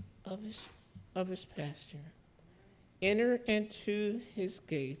sheep of His pasture. Enter into His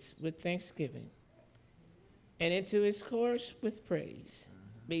gates with thanksgiving and into His courts with praise.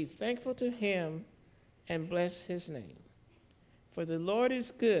 Be thankful to Him and bless His name. For the Lord is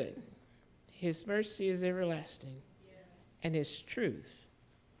good. His mercy is everlasting, and His truth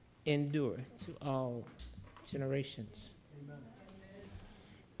endureth to all generations. Amen.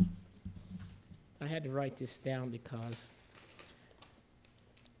 I had to write this down because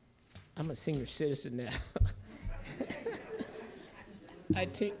I'm a senior citizen now. I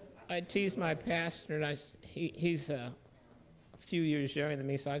tease my pastor, and he's a few years younger than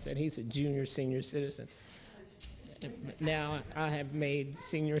me, so I said he's a junior senior citizen. Now I have made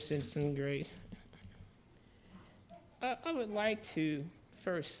senior citizen grade. I would like to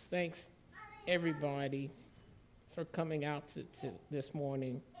first thank everybody for coming out to this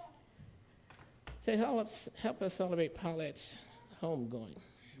morning to help us celebrate Paulette's homegoing.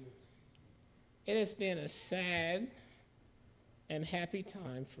 It has been a sad and happy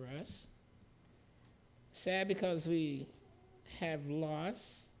time for us. Sad because we have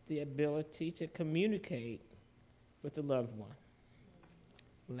lost the ability to communicate with the loved one.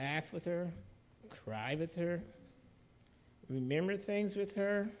 Laugh with her, cry with her, remember things with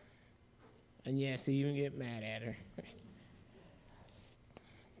her, and yes, even get mad at her.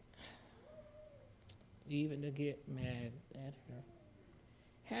 Even to get mad at her.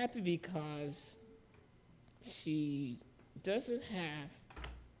 Happy because she doesn't have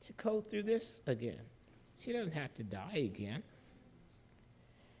to go through this again. She doesn't have to die again.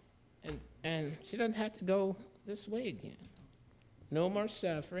 And she doesn't have to go this way again. No more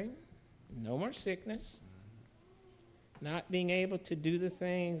suffering, no more sickness, not being able to do the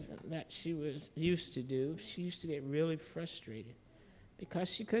things that she was used to do. She used to get really frustrated because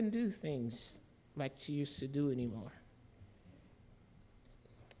she couldn't do things like she used to do anymore.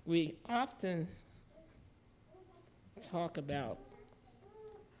 We often talk about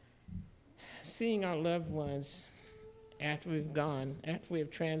seeing our loved ones after we've gone, after we have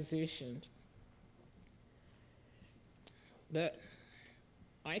transitioned. But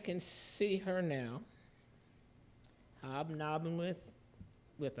I can see her now, hobnobbing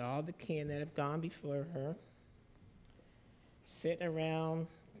with all the kin that have gone before her, sitting around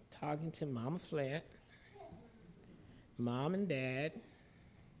talking to Mama Flat, Mom and Dad,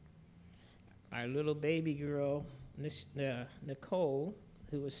 our little baby girl, Nicole,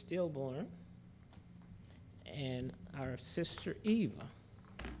 who was stillborn, and our sister Eva,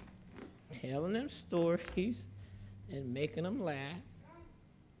 telling them stories and making them laugh,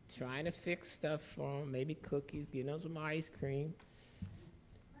 trying to fix stuff for them, maybe cookies, getting them some ice cream,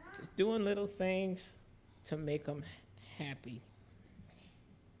 just doing little things to make them happy.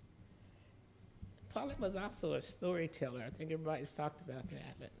 Paulette was also a storyteller. I think everybody's talked about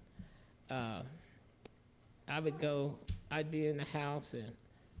that, but I'd be in the house, and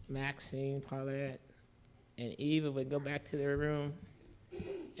Maxine, Paulette, and Eva would go back to their room,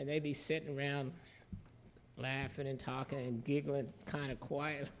 and they'd be sitting around laughing and talking and giggling kind of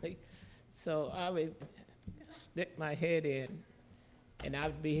quietly. So I would stick my head in, and I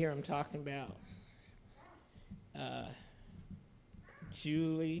would be hearing them talking about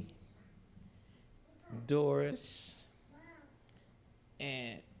Julie, Doris,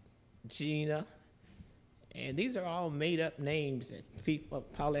 and Gina. And these are all made-up names that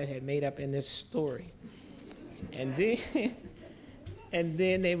Paulette had made up in this story. And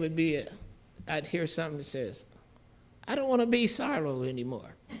then they would be, I'd hear something that says, I don't want to be Silo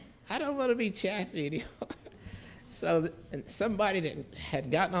anymore. I don't want to be Chaffee anymore. So and somebody that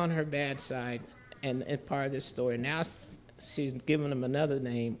had gotten on her bad side and part of this story, now she's giving them another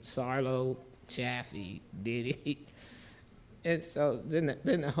name, Sarlo, Chaffee, Diddy. And so then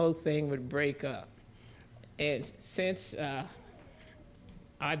the whole thing would break up. And since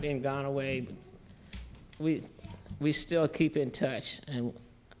I've been gone away, we still keep in touch, and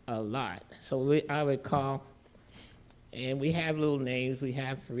a lot. So I would call, and we have little names we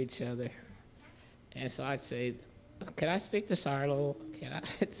have for each other. And so I'd say, can I speak to Sarlo? Can I?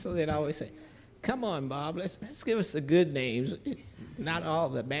 So they'd always say, come on, Bob, let's give us the good names, not all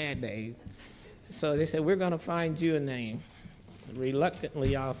the bad names. So they said, we're going to find you a name.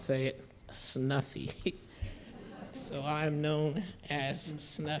 Reluctantly, I'll say it, Snuffy. So I'm known as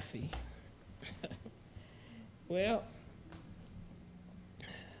Snuffy. Well,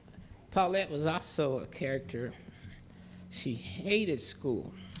 Paulette was also a character. She hated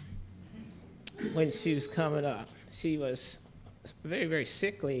school when she was coming up. She was very, very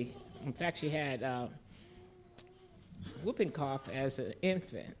sickly. In fact, she had whooping cough as an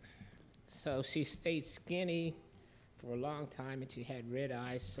infant. So she stayed skinny for a long time, and she had red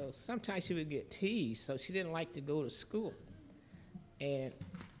eyes. So sometimes she would get teased, so she didn't like to go to school. And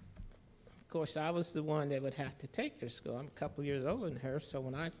of course, I was the one that would have to take her to school. I'm a couple years older than her, so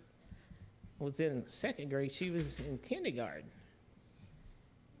when I was in second grade, she was in kindergarten.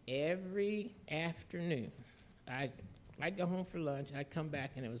 Every afternoon, I'd go home for lunch, I'd come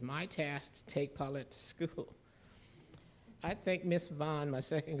back, and it was my task to take Paulette to school. I think Miss Vaughn, my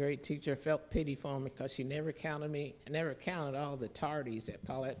second grade teacher, felt pity for me because she never counted all the tardies that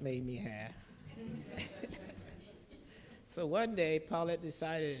Paulette made me have. So one day, Paulette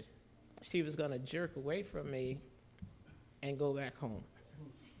decided she was going to jerk away from me and go back home.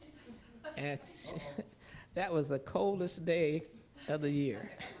 And That was the coldest day of the year.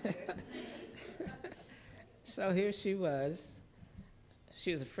 So here she was.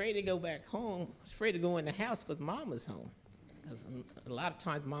 She was afraid to go back home, afraid to go in the house because Mom was home. Because a lot of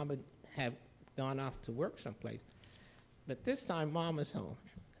times Mom would have gone off to work someplace. But this time Mom was home.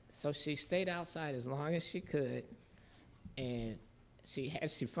 So she stayed outside as long as she could. And she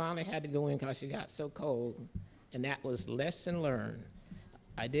finally had to go in because she got so cold. And that was lesson learned.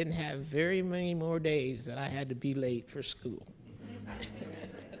 I didn't have very many more days that I had to be late for school.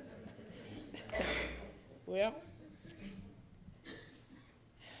 Well,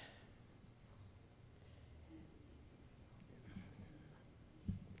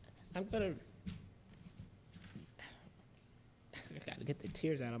 I'm going to, I got to get the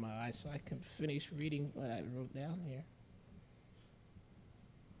tears out of my eyes so I can finish reading what I wrote down here.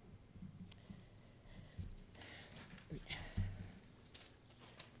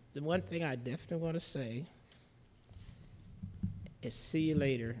 The one thing I definitely want to say is see you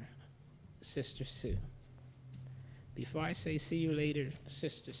later, Sister Sue. Before I say see you later,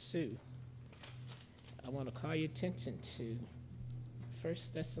 Sister Sue, I want to call your attention to 1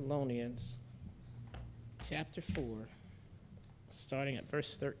 Thessalonians chapter 4, starting at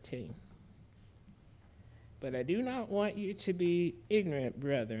verse 13. But I do not want you to be ignorant,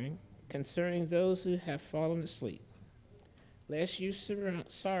 brethren, concerning those who have fallen asleep, lest you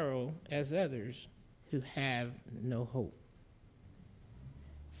sorrow as others who have no hope.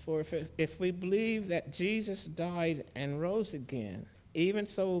 For if we believe that Jesus died and rose again, even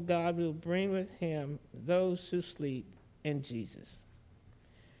so God will bring with him those who sleep in Jesus.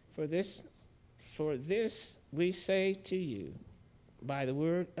 For this we say to you by the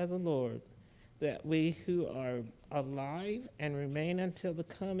word of the Lord, that we who are alive and remain until the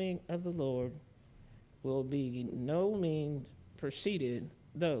coming of the Lord will be no means preceded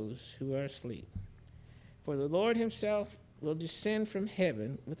those who are asleep. For the Lord himself will descend from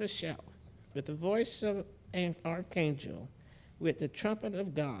heaven with a shout, with the voice of an archangel, with the trumpet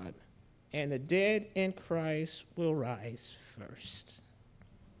of God, and the dead in Christ will rise first.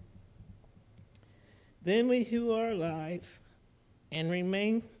 Then we who are alive and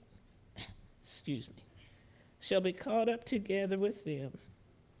remain, shall be caught up together with them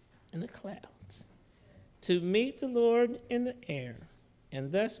in the clouds to meet the Lord in the air,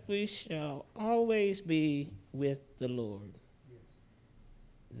 and thus we shall always be with the Lord.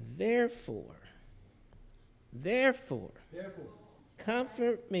 Therefore,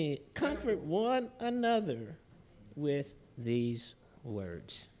 comfort one another with these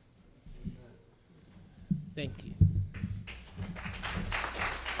words. Thank you.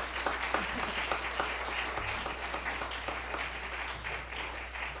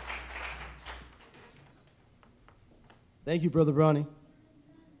 Thank you, Brother Brownie.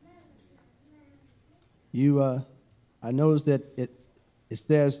 I noticed that it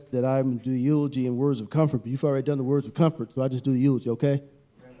says that I'm going to do eulogy and words of comfort, but you've already done the words of comfort, so I just do the eulogy, okay?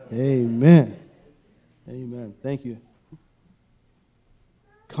 Amen. Amen. Thank you.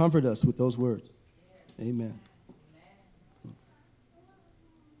 Comfort us with those words. Amen.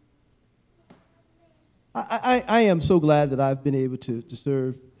 I am so glad that I've been able to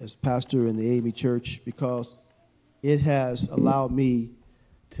serve as pastor in the AME Church, because it has allowed me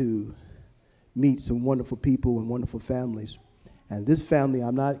to meet some wonderful people and wonderful families. And this family,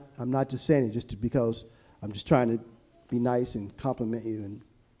 I'm not just saying it just because I'm just trying to be nice and compliment you and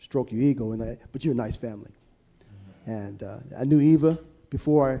stroke your ego, but you're a nice family. And I knew Eva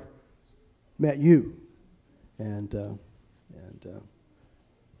before I met you, and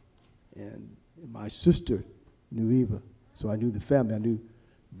my sister knew Eva, so I knew the family. I knew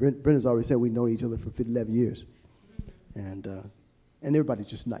Brenda's already said we've known each other for 11 years, and everybody's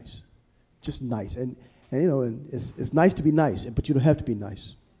just nice, and you know, and it's nice to be nice, but you don't have to be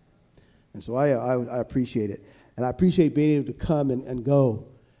nice. And so I appreciate it, and I appreciate being able to come and go,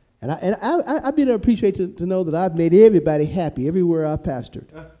 and I've been appreciate to know that I've made everybody happy everywhere I've pastored.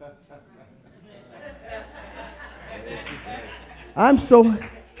 I'm so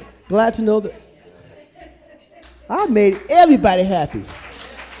glad to know that I've made everybody happy.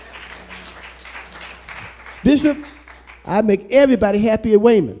 Bishop, I make everybody happy at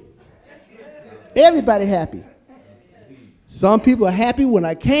Wayman. Everybody happy. Some people are happy when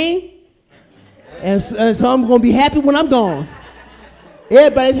I came, and some are going to be happy when I'm gone.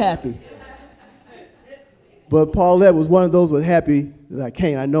 Everybody's happy. But Paulette was one of those who was happy that I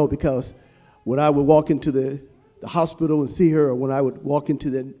came. I know, because when I would walk into the hospital and see her, or when I would walk into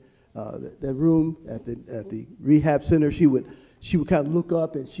that room at the rehab center, she would kind of look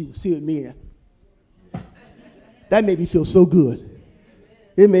up and she would see me. That made me feel so good.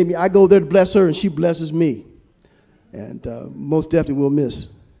 It made me, I go there to bless her, and she blesses me. And most definitely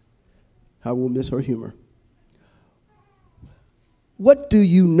I will miss her humor. What do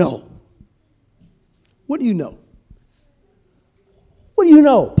you know? What do you know? What do you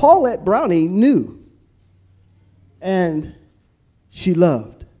know? Paulette Browning knew, and she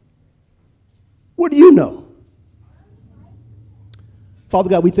loved. What do you know? Father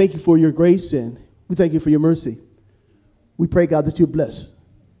God, we thank you for your grace, and we thank you for your mercy. We pray, God, that you bless.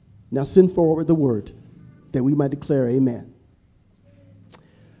 Now send forward the word that we might declare amen.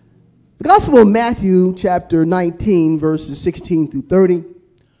 The Gospel of Matthew, chapter 19, verses 16 through 30.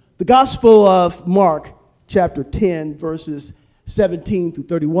 The Gospel of Mark, chapter 10, verses 17 through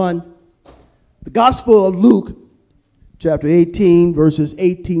 31. The Gospel of Luke, chapter 18, verses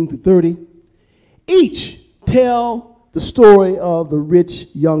 18 through 30. Each tell the story of the rich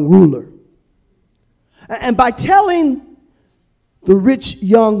young ruler. And by telling the rich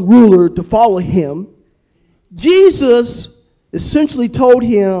young ruler to follow him, Jesus essentially told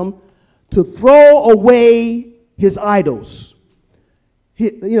him to throw away his idols,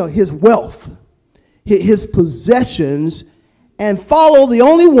 his wealth, his possessions, and follow the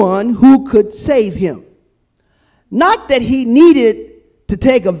only one who could save him. Not that he needed to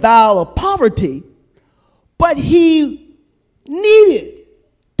take a vow of poverty, but he needed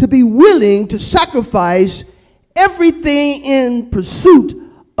to be willing to sacrifice everything in pursuit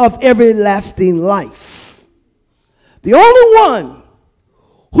of everlasting life. The only one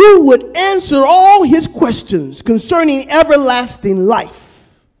who would answer all his questions concerning everlasting life.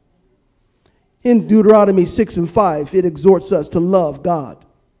 In Deuteronomy 6 and 5, it exhorts us to love God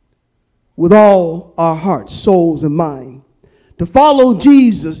with all our hearts, souls, and mind. To follow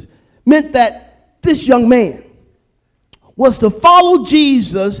Jesus meant that this young man was to follow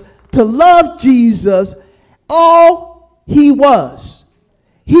Jesus, to love Jesus, all he was.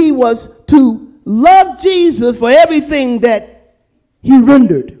 He was to love Jesus for everything that he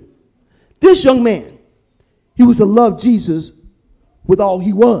rendered. This young man, he was to love Jesus with all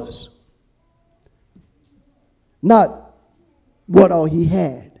he was, not what all he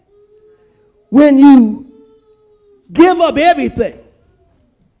had. When you give up everything,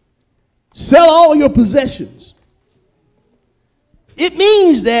 sell all your possessions, it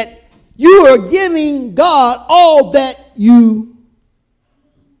means that you are giving God all that you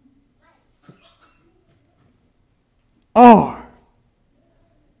are.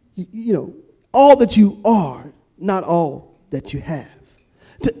 All that you are, not all that you have.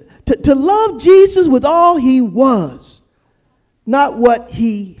 To love Jesus with all he was, not what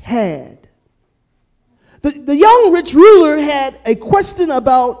he had. The young rich ruler had a question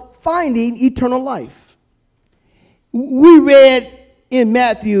about finding eternal life. We read in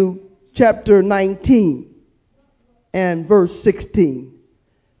Matthew chapter 19 and verse 16.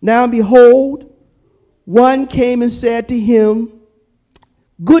 Now behold, one came and said to him,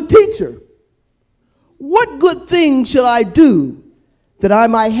 Good teacher, what good thing shall I do that I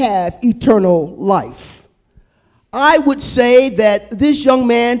might have eternal life? I would say that this young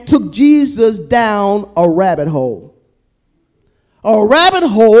man took Jesus down a rabbit hole. A rabbit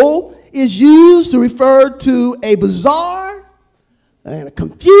hole is used to refer to a bizarre and a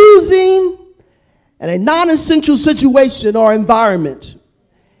confusing and a non-essential situation or environment,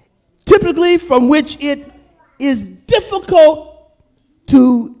 typically from which it is difficult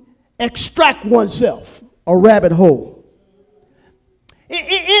to extract oneself, a rabbit hole. In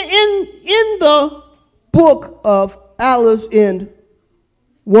the book of Alice in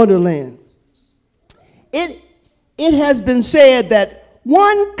Wonderland, it has been said that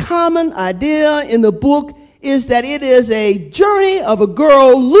one common idea in the book is that it is a journey of a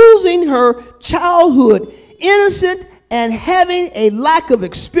girl losing her childhood innocence and having a lack of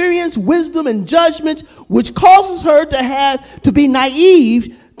experience, wisdom, and judgment, which causes her to have to be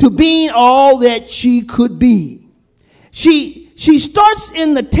naive to being all that she could be. She starts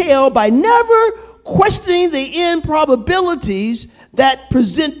in the tale by never questioning the improbabilities that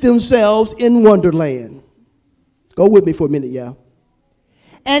present themselves in Wonderland. Go with me for a minute, y'all.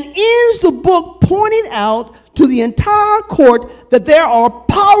 And ends the book pointing out to the entire court that they are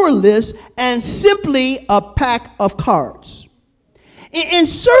powerless and simply a pack of cards. In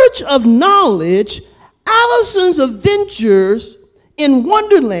search of knowledge, Allison's adventures in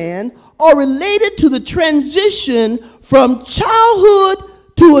Wonderland are related to the transition from childhood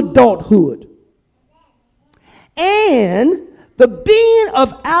to adulthood, and the being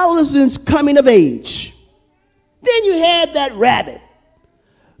of Allison's coming of age. Then you had that rabbit,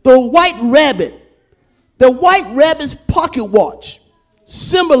 the white rabbit. The white rabbit's pocket watch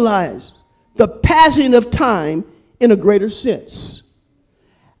symbolized the passing of time in a greater sense.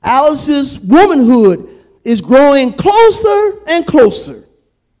 Alice's womanhood is growing closer and closer.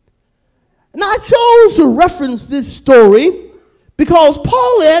 And I chose to reference this story because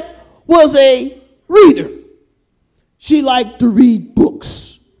Paulette was a reader. She liked to read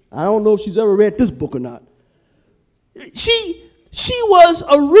books. I don't know if she's ever read this book or not. She was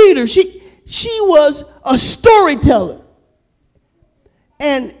a reader. She was a storyteller.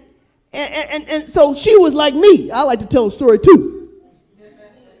 And so she was like me. I like to tell a story too.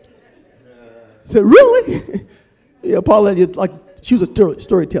 I said, really? Yeah, Paulette, like, she was a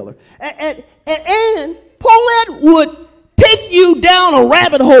storyteller. And Paulette would take you down a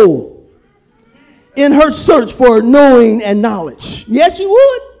rabbit hole in her search for knowing and knowledge. Yes, she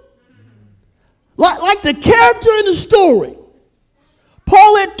would. Like the character in the story.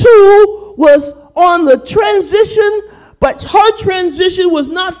 Paulette, too, was on the transition, but her transition was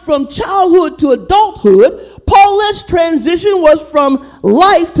not from childhood to adulthood. Paulette's transition was from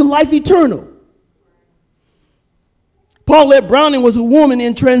life to life eternal. Paulette Browning was a woman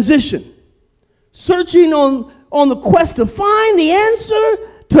in transition, searching on the quest to find the answer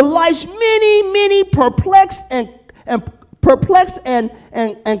to life's many perplexed and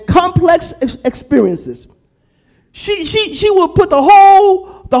complex experiences. She would put the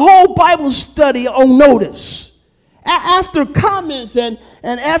whole Bible study on notice. After comments and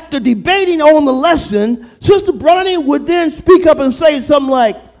after debating on the lesson, Sister Browning would then speak up and say something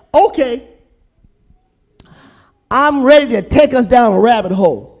like, okay, I'm ready to take us down a rabbit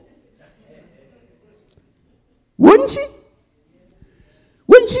hole. Wouldn't she?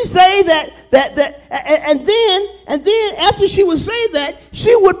 Wouldn't she say that and then after she would say that,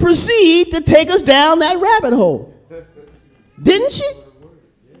 she would proceed to take us down that rabbit hole? Didn't she?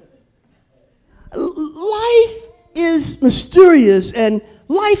 Life is mysterious and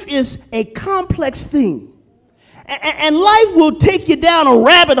life is a complex thing. And life will take you down a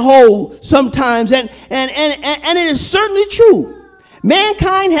rabbit hole sometimes, and it is certainly true.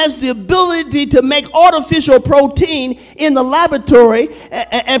 Mankind has the ability to make artificial protein in the laboratory,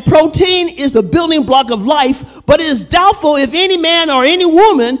 and protein is a building block of life, but it is doubtful if any man or any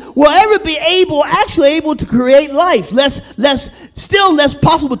woman will ever be actually able to create life, still less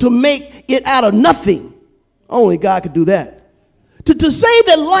possible to make it out of nothing. Only God could do that. To say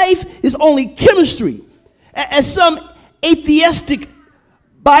that life is only chemistry, as some atheistic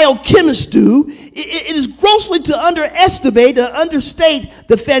biochemists do, it is grossly to underestimate and understate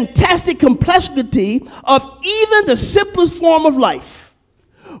the fantastic complexity of even the simplest form of life.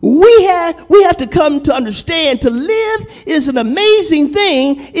 We have to come to understand to live is an amazing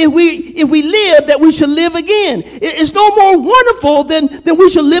thing. If we live, that we should live again. It's no more wonderful than we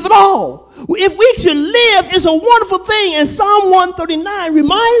should live at all. If we should live, it's a wonderful thing. And Psalm 139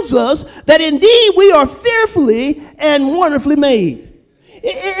 reminds us that indeed we are fearfully and wonderfully made.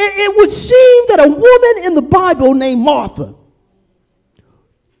 It would seem that a woman in the Bible named Martha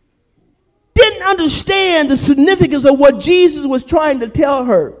didn't understand the significance of what Jesus was trying to tell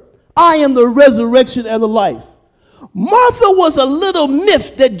her. I am the resurrection and the life. Martha was a little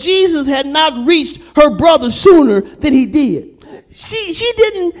miffed that Jesus had not reached her brother sooner than he did. She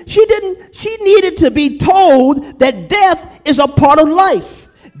needed to be told that death is a part of life.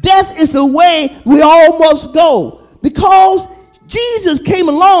 Death is the way we all must go, because Jesus came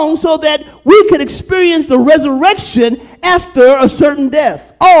along so that we could experience the resurrection after a certain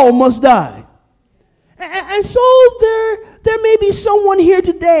death. All must die. And so there may be someone here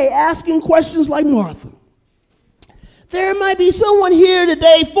today asking questions like Martha. There might be someone here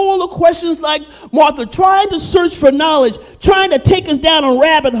today full of questions like Martha, trying to search for knowledge, trying to take us down a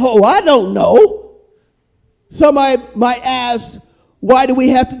rabbit hole. I don't know. Somebody might ask, why do we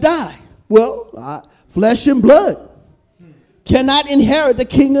have to die? Well, flesh and blood cannot inherit the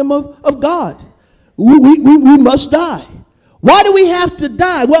kingdom of God. We must die. Why do we have to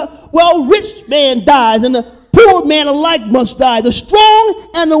die? Well, rich man dies and the poor man alike must die. The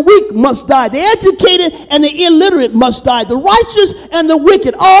strong and the weak must die. The educated and the illiterate must die. The righteous and the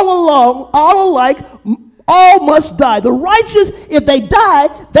wicked, all alike, all must die. The righteous, if they die,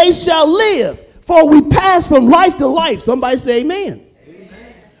 they shall live. For we pass from life to life. Somebody say amen.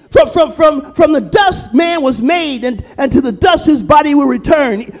 From the dust man was made, and to the dust his body will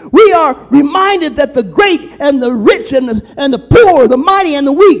return. We are reminded that the great and the rich and the poor, the mighty and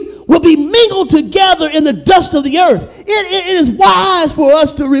the weak will be mingled together in the dust of the earth. It is wise for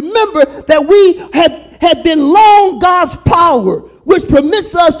us to remember that we have been loaned God's power, which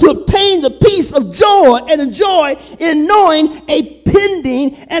permits us to obtain the peace of joy and a joy in knowing a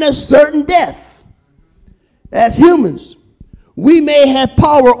pending and a certain death. As humans, we may have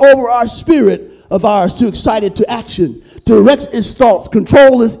power over our spirit of ours too excited to action, to direct its thoughts,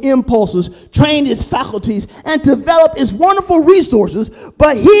 control its impulses, train its faculties, and develop its wonderful resources,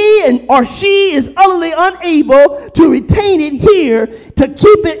 but he or she is utterly unable to retain it here, to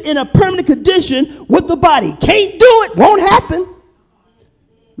keep it in a permanent condition with the body. Can't do it, won't happen.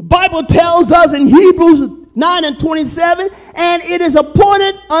 The Bible tells us in Hebrews 9:27, and it is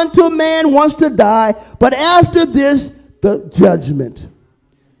appointed unto a man once to die, but after this, the judgment.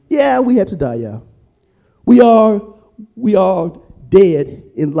 Yeah, we have to die, yeah. We are dead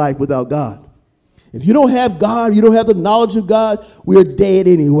in life without God. If you don't have God, you don't have the knowledge of God, we're dead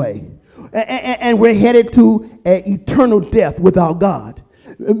anyway. And we're headed to an eternal death without God.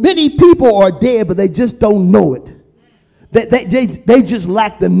 Many people are dead, but they just don't know it. They just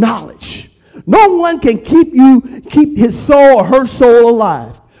lack the knowledge. No one can keep his soul or her soul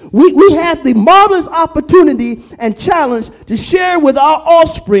alive. We have the marvelous opportunity and challenge to share with our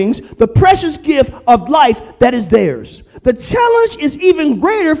offsprings the precious gift of life that is theirs. The challenge is even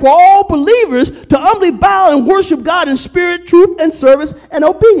greater for all believers to humbly bow and worship God in spirit, truth, and service and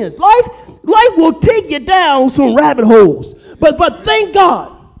obedience. Life will take you down some rabbit holes. But thank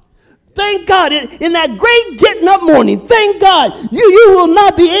God. Thank God, in that great getting up morning, thank God, you will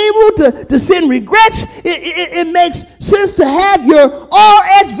not be able to send regrets. It makes sense to have your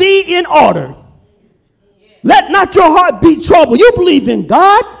RSV in order. Let not your heart be troubled. You believe in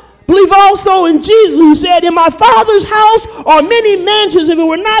God. Believe also in Jesus, who said, in my Father's house are many mansions. If it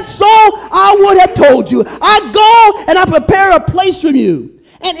were not so, I would have told you. I go and I prepare a place for you.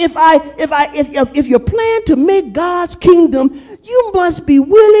 And if you plan to make God's kingdom, you must be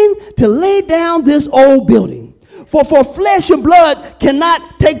willing to lay down this old building. For flesh and blood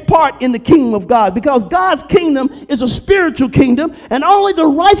cannot take part in the kingdom of God, because God's kingdom is a spiritual kingdom, and only the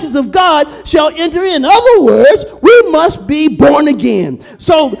righteous of God shall enter in. In other words, we must be born again.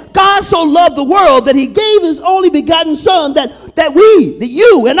 So God so loved the world that he gave his only begotten son that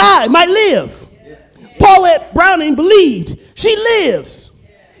you and I might live. Paulette Browning believed. She lives.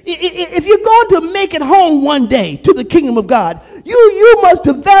 If you're going to make it home one day to the kingdom of God, you must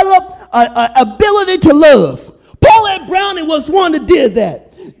develop an ability to love. Paulette Browning was one that did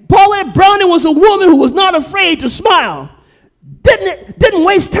that. Paulette Browning was a woman who was not afraid to smile. Didn't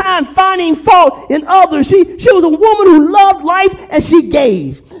waste time finding fault in others. She was a woman who loved life and she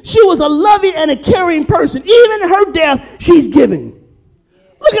gave. She was a loving and a caring person. Even in her death, she's giving.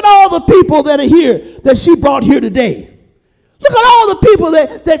 Look at all the people that are here that she brought here today. Look at all the people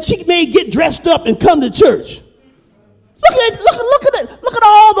that she made get dressed up and come to church. Look at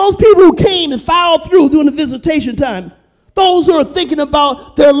all those people who came and filed through during the visitation time. Those who are thinking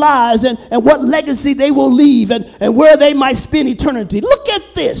about their lives and what legacy they will leave and where they might spend eternity. Look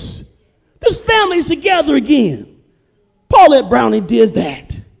at this. This family's together again. Paulette Browning did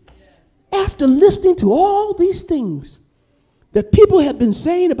that. After listening to all these things that people have been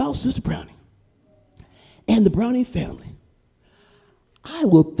saying about Sister Browning and the Browning family, I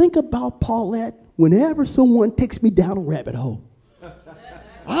will think about Paulette whenever someone takes me down a rabbit hole.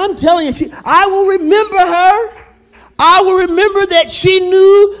 I'm telling you, I will remember her. I will remember that she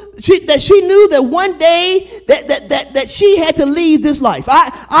knew that one day that she had to leave this life.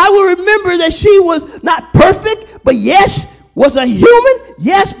 I will remember that she was not perfect, but yes, was a human,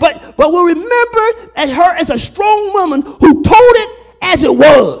 yes, but will remember her as a strong woman who told it as it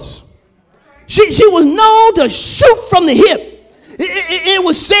was. She was known to shoot from the hip. It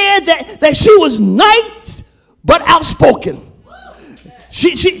was said that she was nice but outspoken.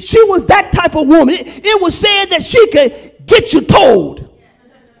 She was that type of woman. It was said that she could get you told.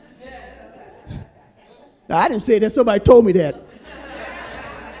 Now, I didn't say that. Somebody told me that.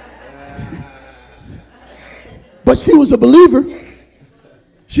 But she was a believer.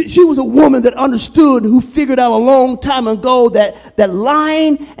 She was a woman that understood, who figured out a long time ago that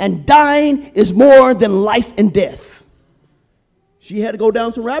lying and dying is more than life and death. She had to go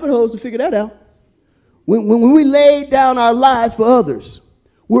down some rabbit holes to figure that out. When we lay down our lives for others,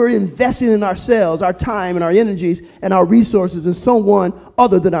 we're investing in ourselves, our time and our energies and our resources in someone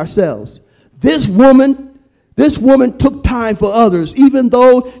other than ourselves. This woman took time for others. Even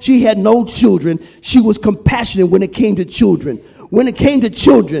though she had no children, she was compassionate when it came to children. When it came to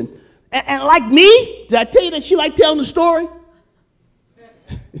children. And like me, did I tell you that she liked telling the story?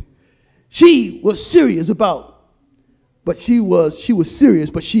 She was serious but she was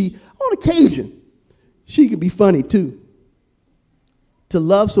serious, but on occasion, she could be funny too. To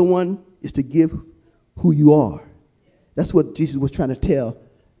love someone is to give who you are. That's what Jesus was trying to tell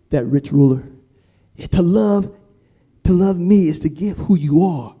that rich ruler. To love me is to give who you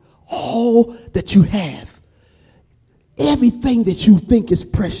are, all that you have, everything that you think is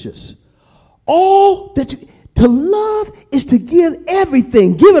precious, all that you, to love is to give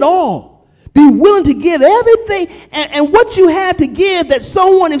everything, give it all. Be willing to give everything and what you have to give, that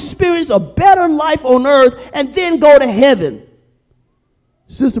someone experience a better life on earth and then go to heaven.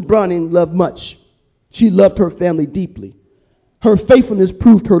 Sister Browning loved much. She loved her family deeply. Her faithfulness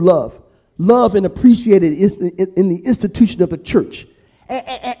proved her love. Love and appreciated in the institution of the church.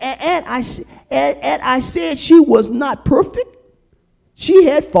 And I said she was not perfect. She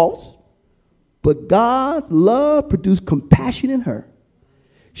had faults. But God's love produced compassion in her.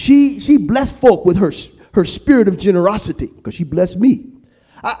 She blessed folk with her spirit of generosity, because she blessed me.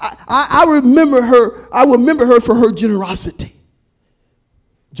 I remember her for her generosity.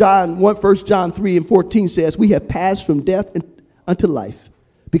 1 John 3:14 says, we have passed from death unto life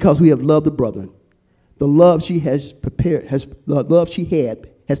because we have loved the brethren. The love she had has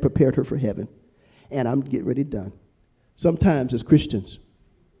prepared her for heaven. And I'm getting ready done. Sometimes as Christians,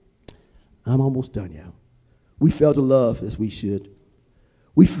 I'm almost done now. We fail to love as we should.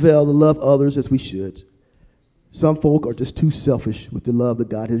 We fail to love others as we should. Some folk are just too selfish with the love that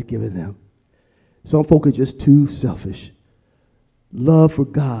God has given them. Some folk are just too selfish. Love for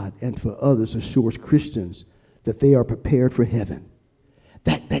God and for others assures Christians that they are prepared for heaven.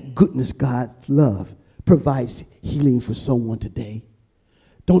 That goodness, God's love, provides healing for someone today.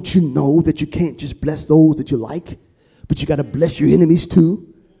 Don't you know that you can't just bless those that you like, but you got to bless your enemies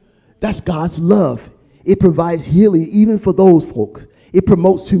too? That's God's love. It provides healing even for those folk. It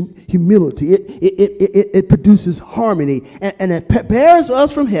promotes humility. It produces harmony, and it prepares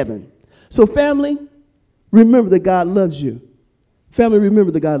us from heaven. So family, remember that God loves you. Family,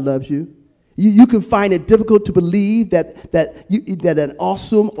 remember that God loves you. You can find it difficult to believe that an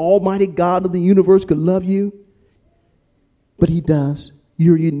awesome, almighty God of the universe could love you. But he does.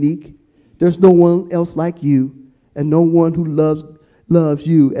 You're unique. There's no one else like you, and no one who loves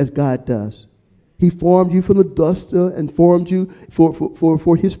you as God does. He formed you from the dust and formed you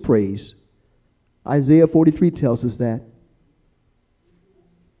for his praise. Isaiah 43 tells us that.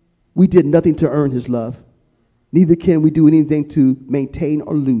 We did nothing to earn his love. Neither can we do anything to maintain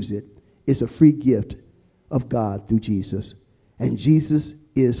or lose it. It's a free gift of God through Jesus. And Jesus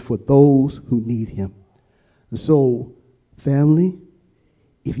is for those who need him. And so, family,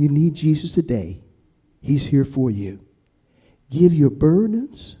 if you need Jesus today, he's here for you. Give your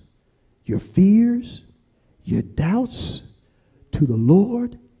burdens, your fears, your doubts to the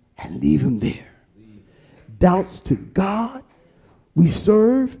Lord and leave him there. Doubts to God we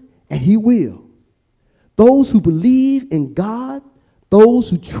serve, and he will. Those who believe in God, those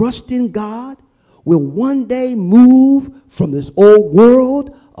who trust in God, will one day move from this old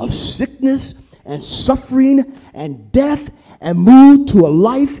world of sickness and suffering and death and move to a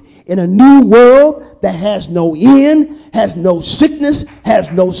life in a new world that has no end, has no sickness,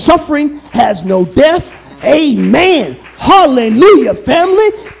 has no suffering, has no death. Amen. Hallelujah, family.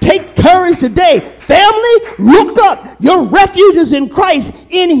 Take courage today. Family, look up. Your refuge is in Christ.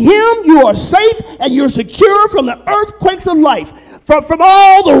 In him you are safe and you're secure from the earthquakes of life. From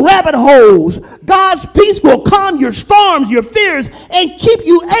all the rabbit holes, God's peace will calm your storms, your fears, and keep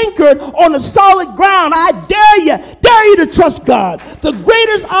you anchored on the solid ground. I dare you to trust God. The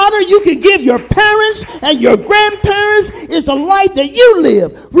greatest honor you can give your parents and your grandparents is the life that you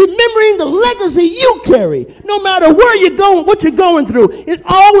live, remembering the legacy you carry. No matter where you're going, what you're going through, it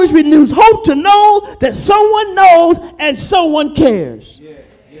always renews hope to know that someone knows and someone cares.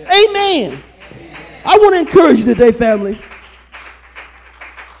 Amen. I want to encourage you today, family.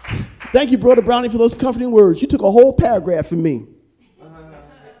 Thank you, Brother Browning, for those comforting words. You took a whole paragraph from me.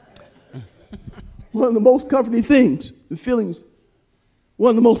 One of the most comforting things, the feelings, one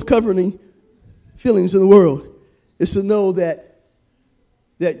of the most comforting feelings in the world is to know that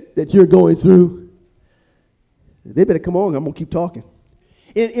you're going through. They better come on. I'm going to keep talking.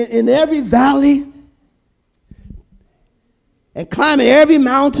 In every valley and climbing every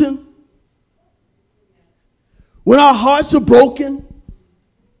mountain, when our hearts are broken,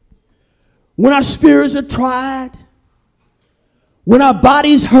 when our spirits are tried, when our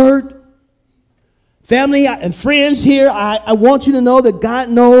bodies hurt, family and friends here, I want you to know that God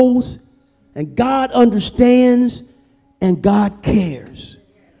knows and God understands and God cares.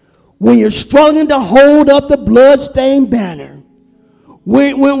 When you're struggling to hold up the bloodstained banner,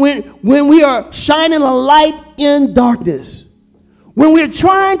 when we are shining a light in darkness, when we're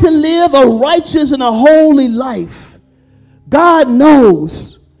trying to live a righteous and a holy life, God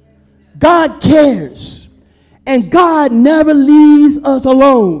knows. God cares, and God never leaves us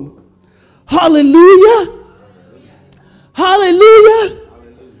alone. Hallelujah. Hallelujah.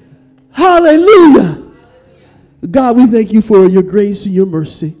 Hallelujah. God, we thank you for your grace and your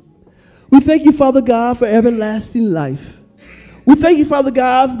mercy. We thank you, Father God, for everlasting life. We thank you, Father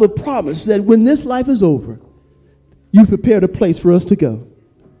God, for the promise that when this life is over, you prepared a place for us to go.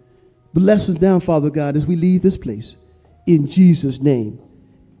 Bless us now, Father God, as we leave this place. In Jesus' name,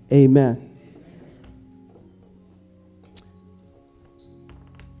 amen.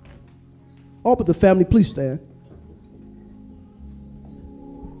 All but the family, please stand.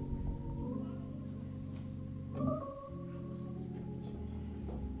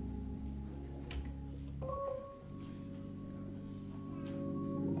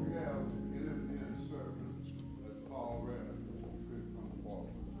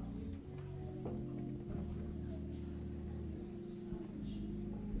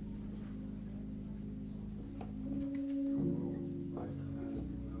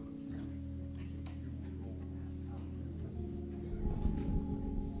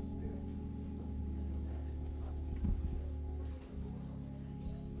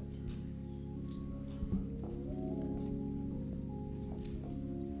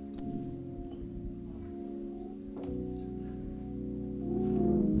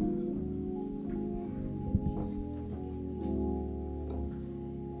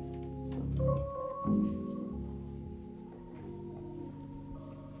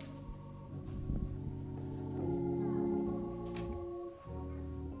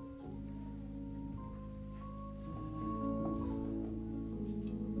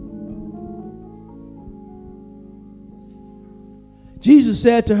 Jesus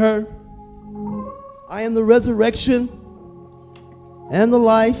said to her, I am the resurrection and the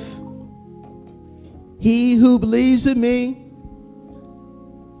life. He who believes in me,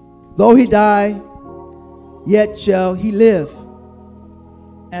 though he die, yet shall he live.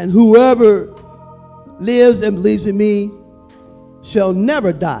 And whoever lives and believes in me shall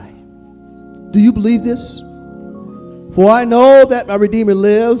never die. Do you believe this? For I know that my Redeemer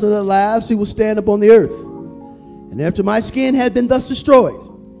lives, and at last he will stand upon the earth. And after my skin had been thus destroyed,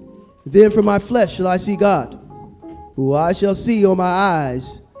 then from my flesh shall I see God, who I shall see on my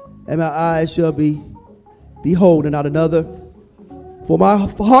eyes, and my eyes shall behold, and not another. For my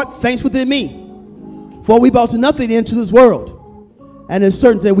heart faints within me, for we brought nothing into this world, and it's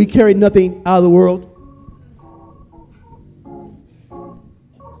certain that we carry nothing out of the world.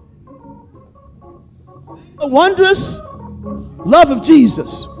 The wondrous love of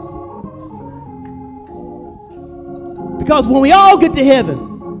Jesus. Because when we all get to heaven,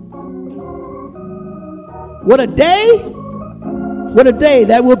 what a day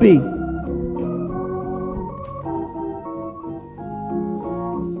that will be.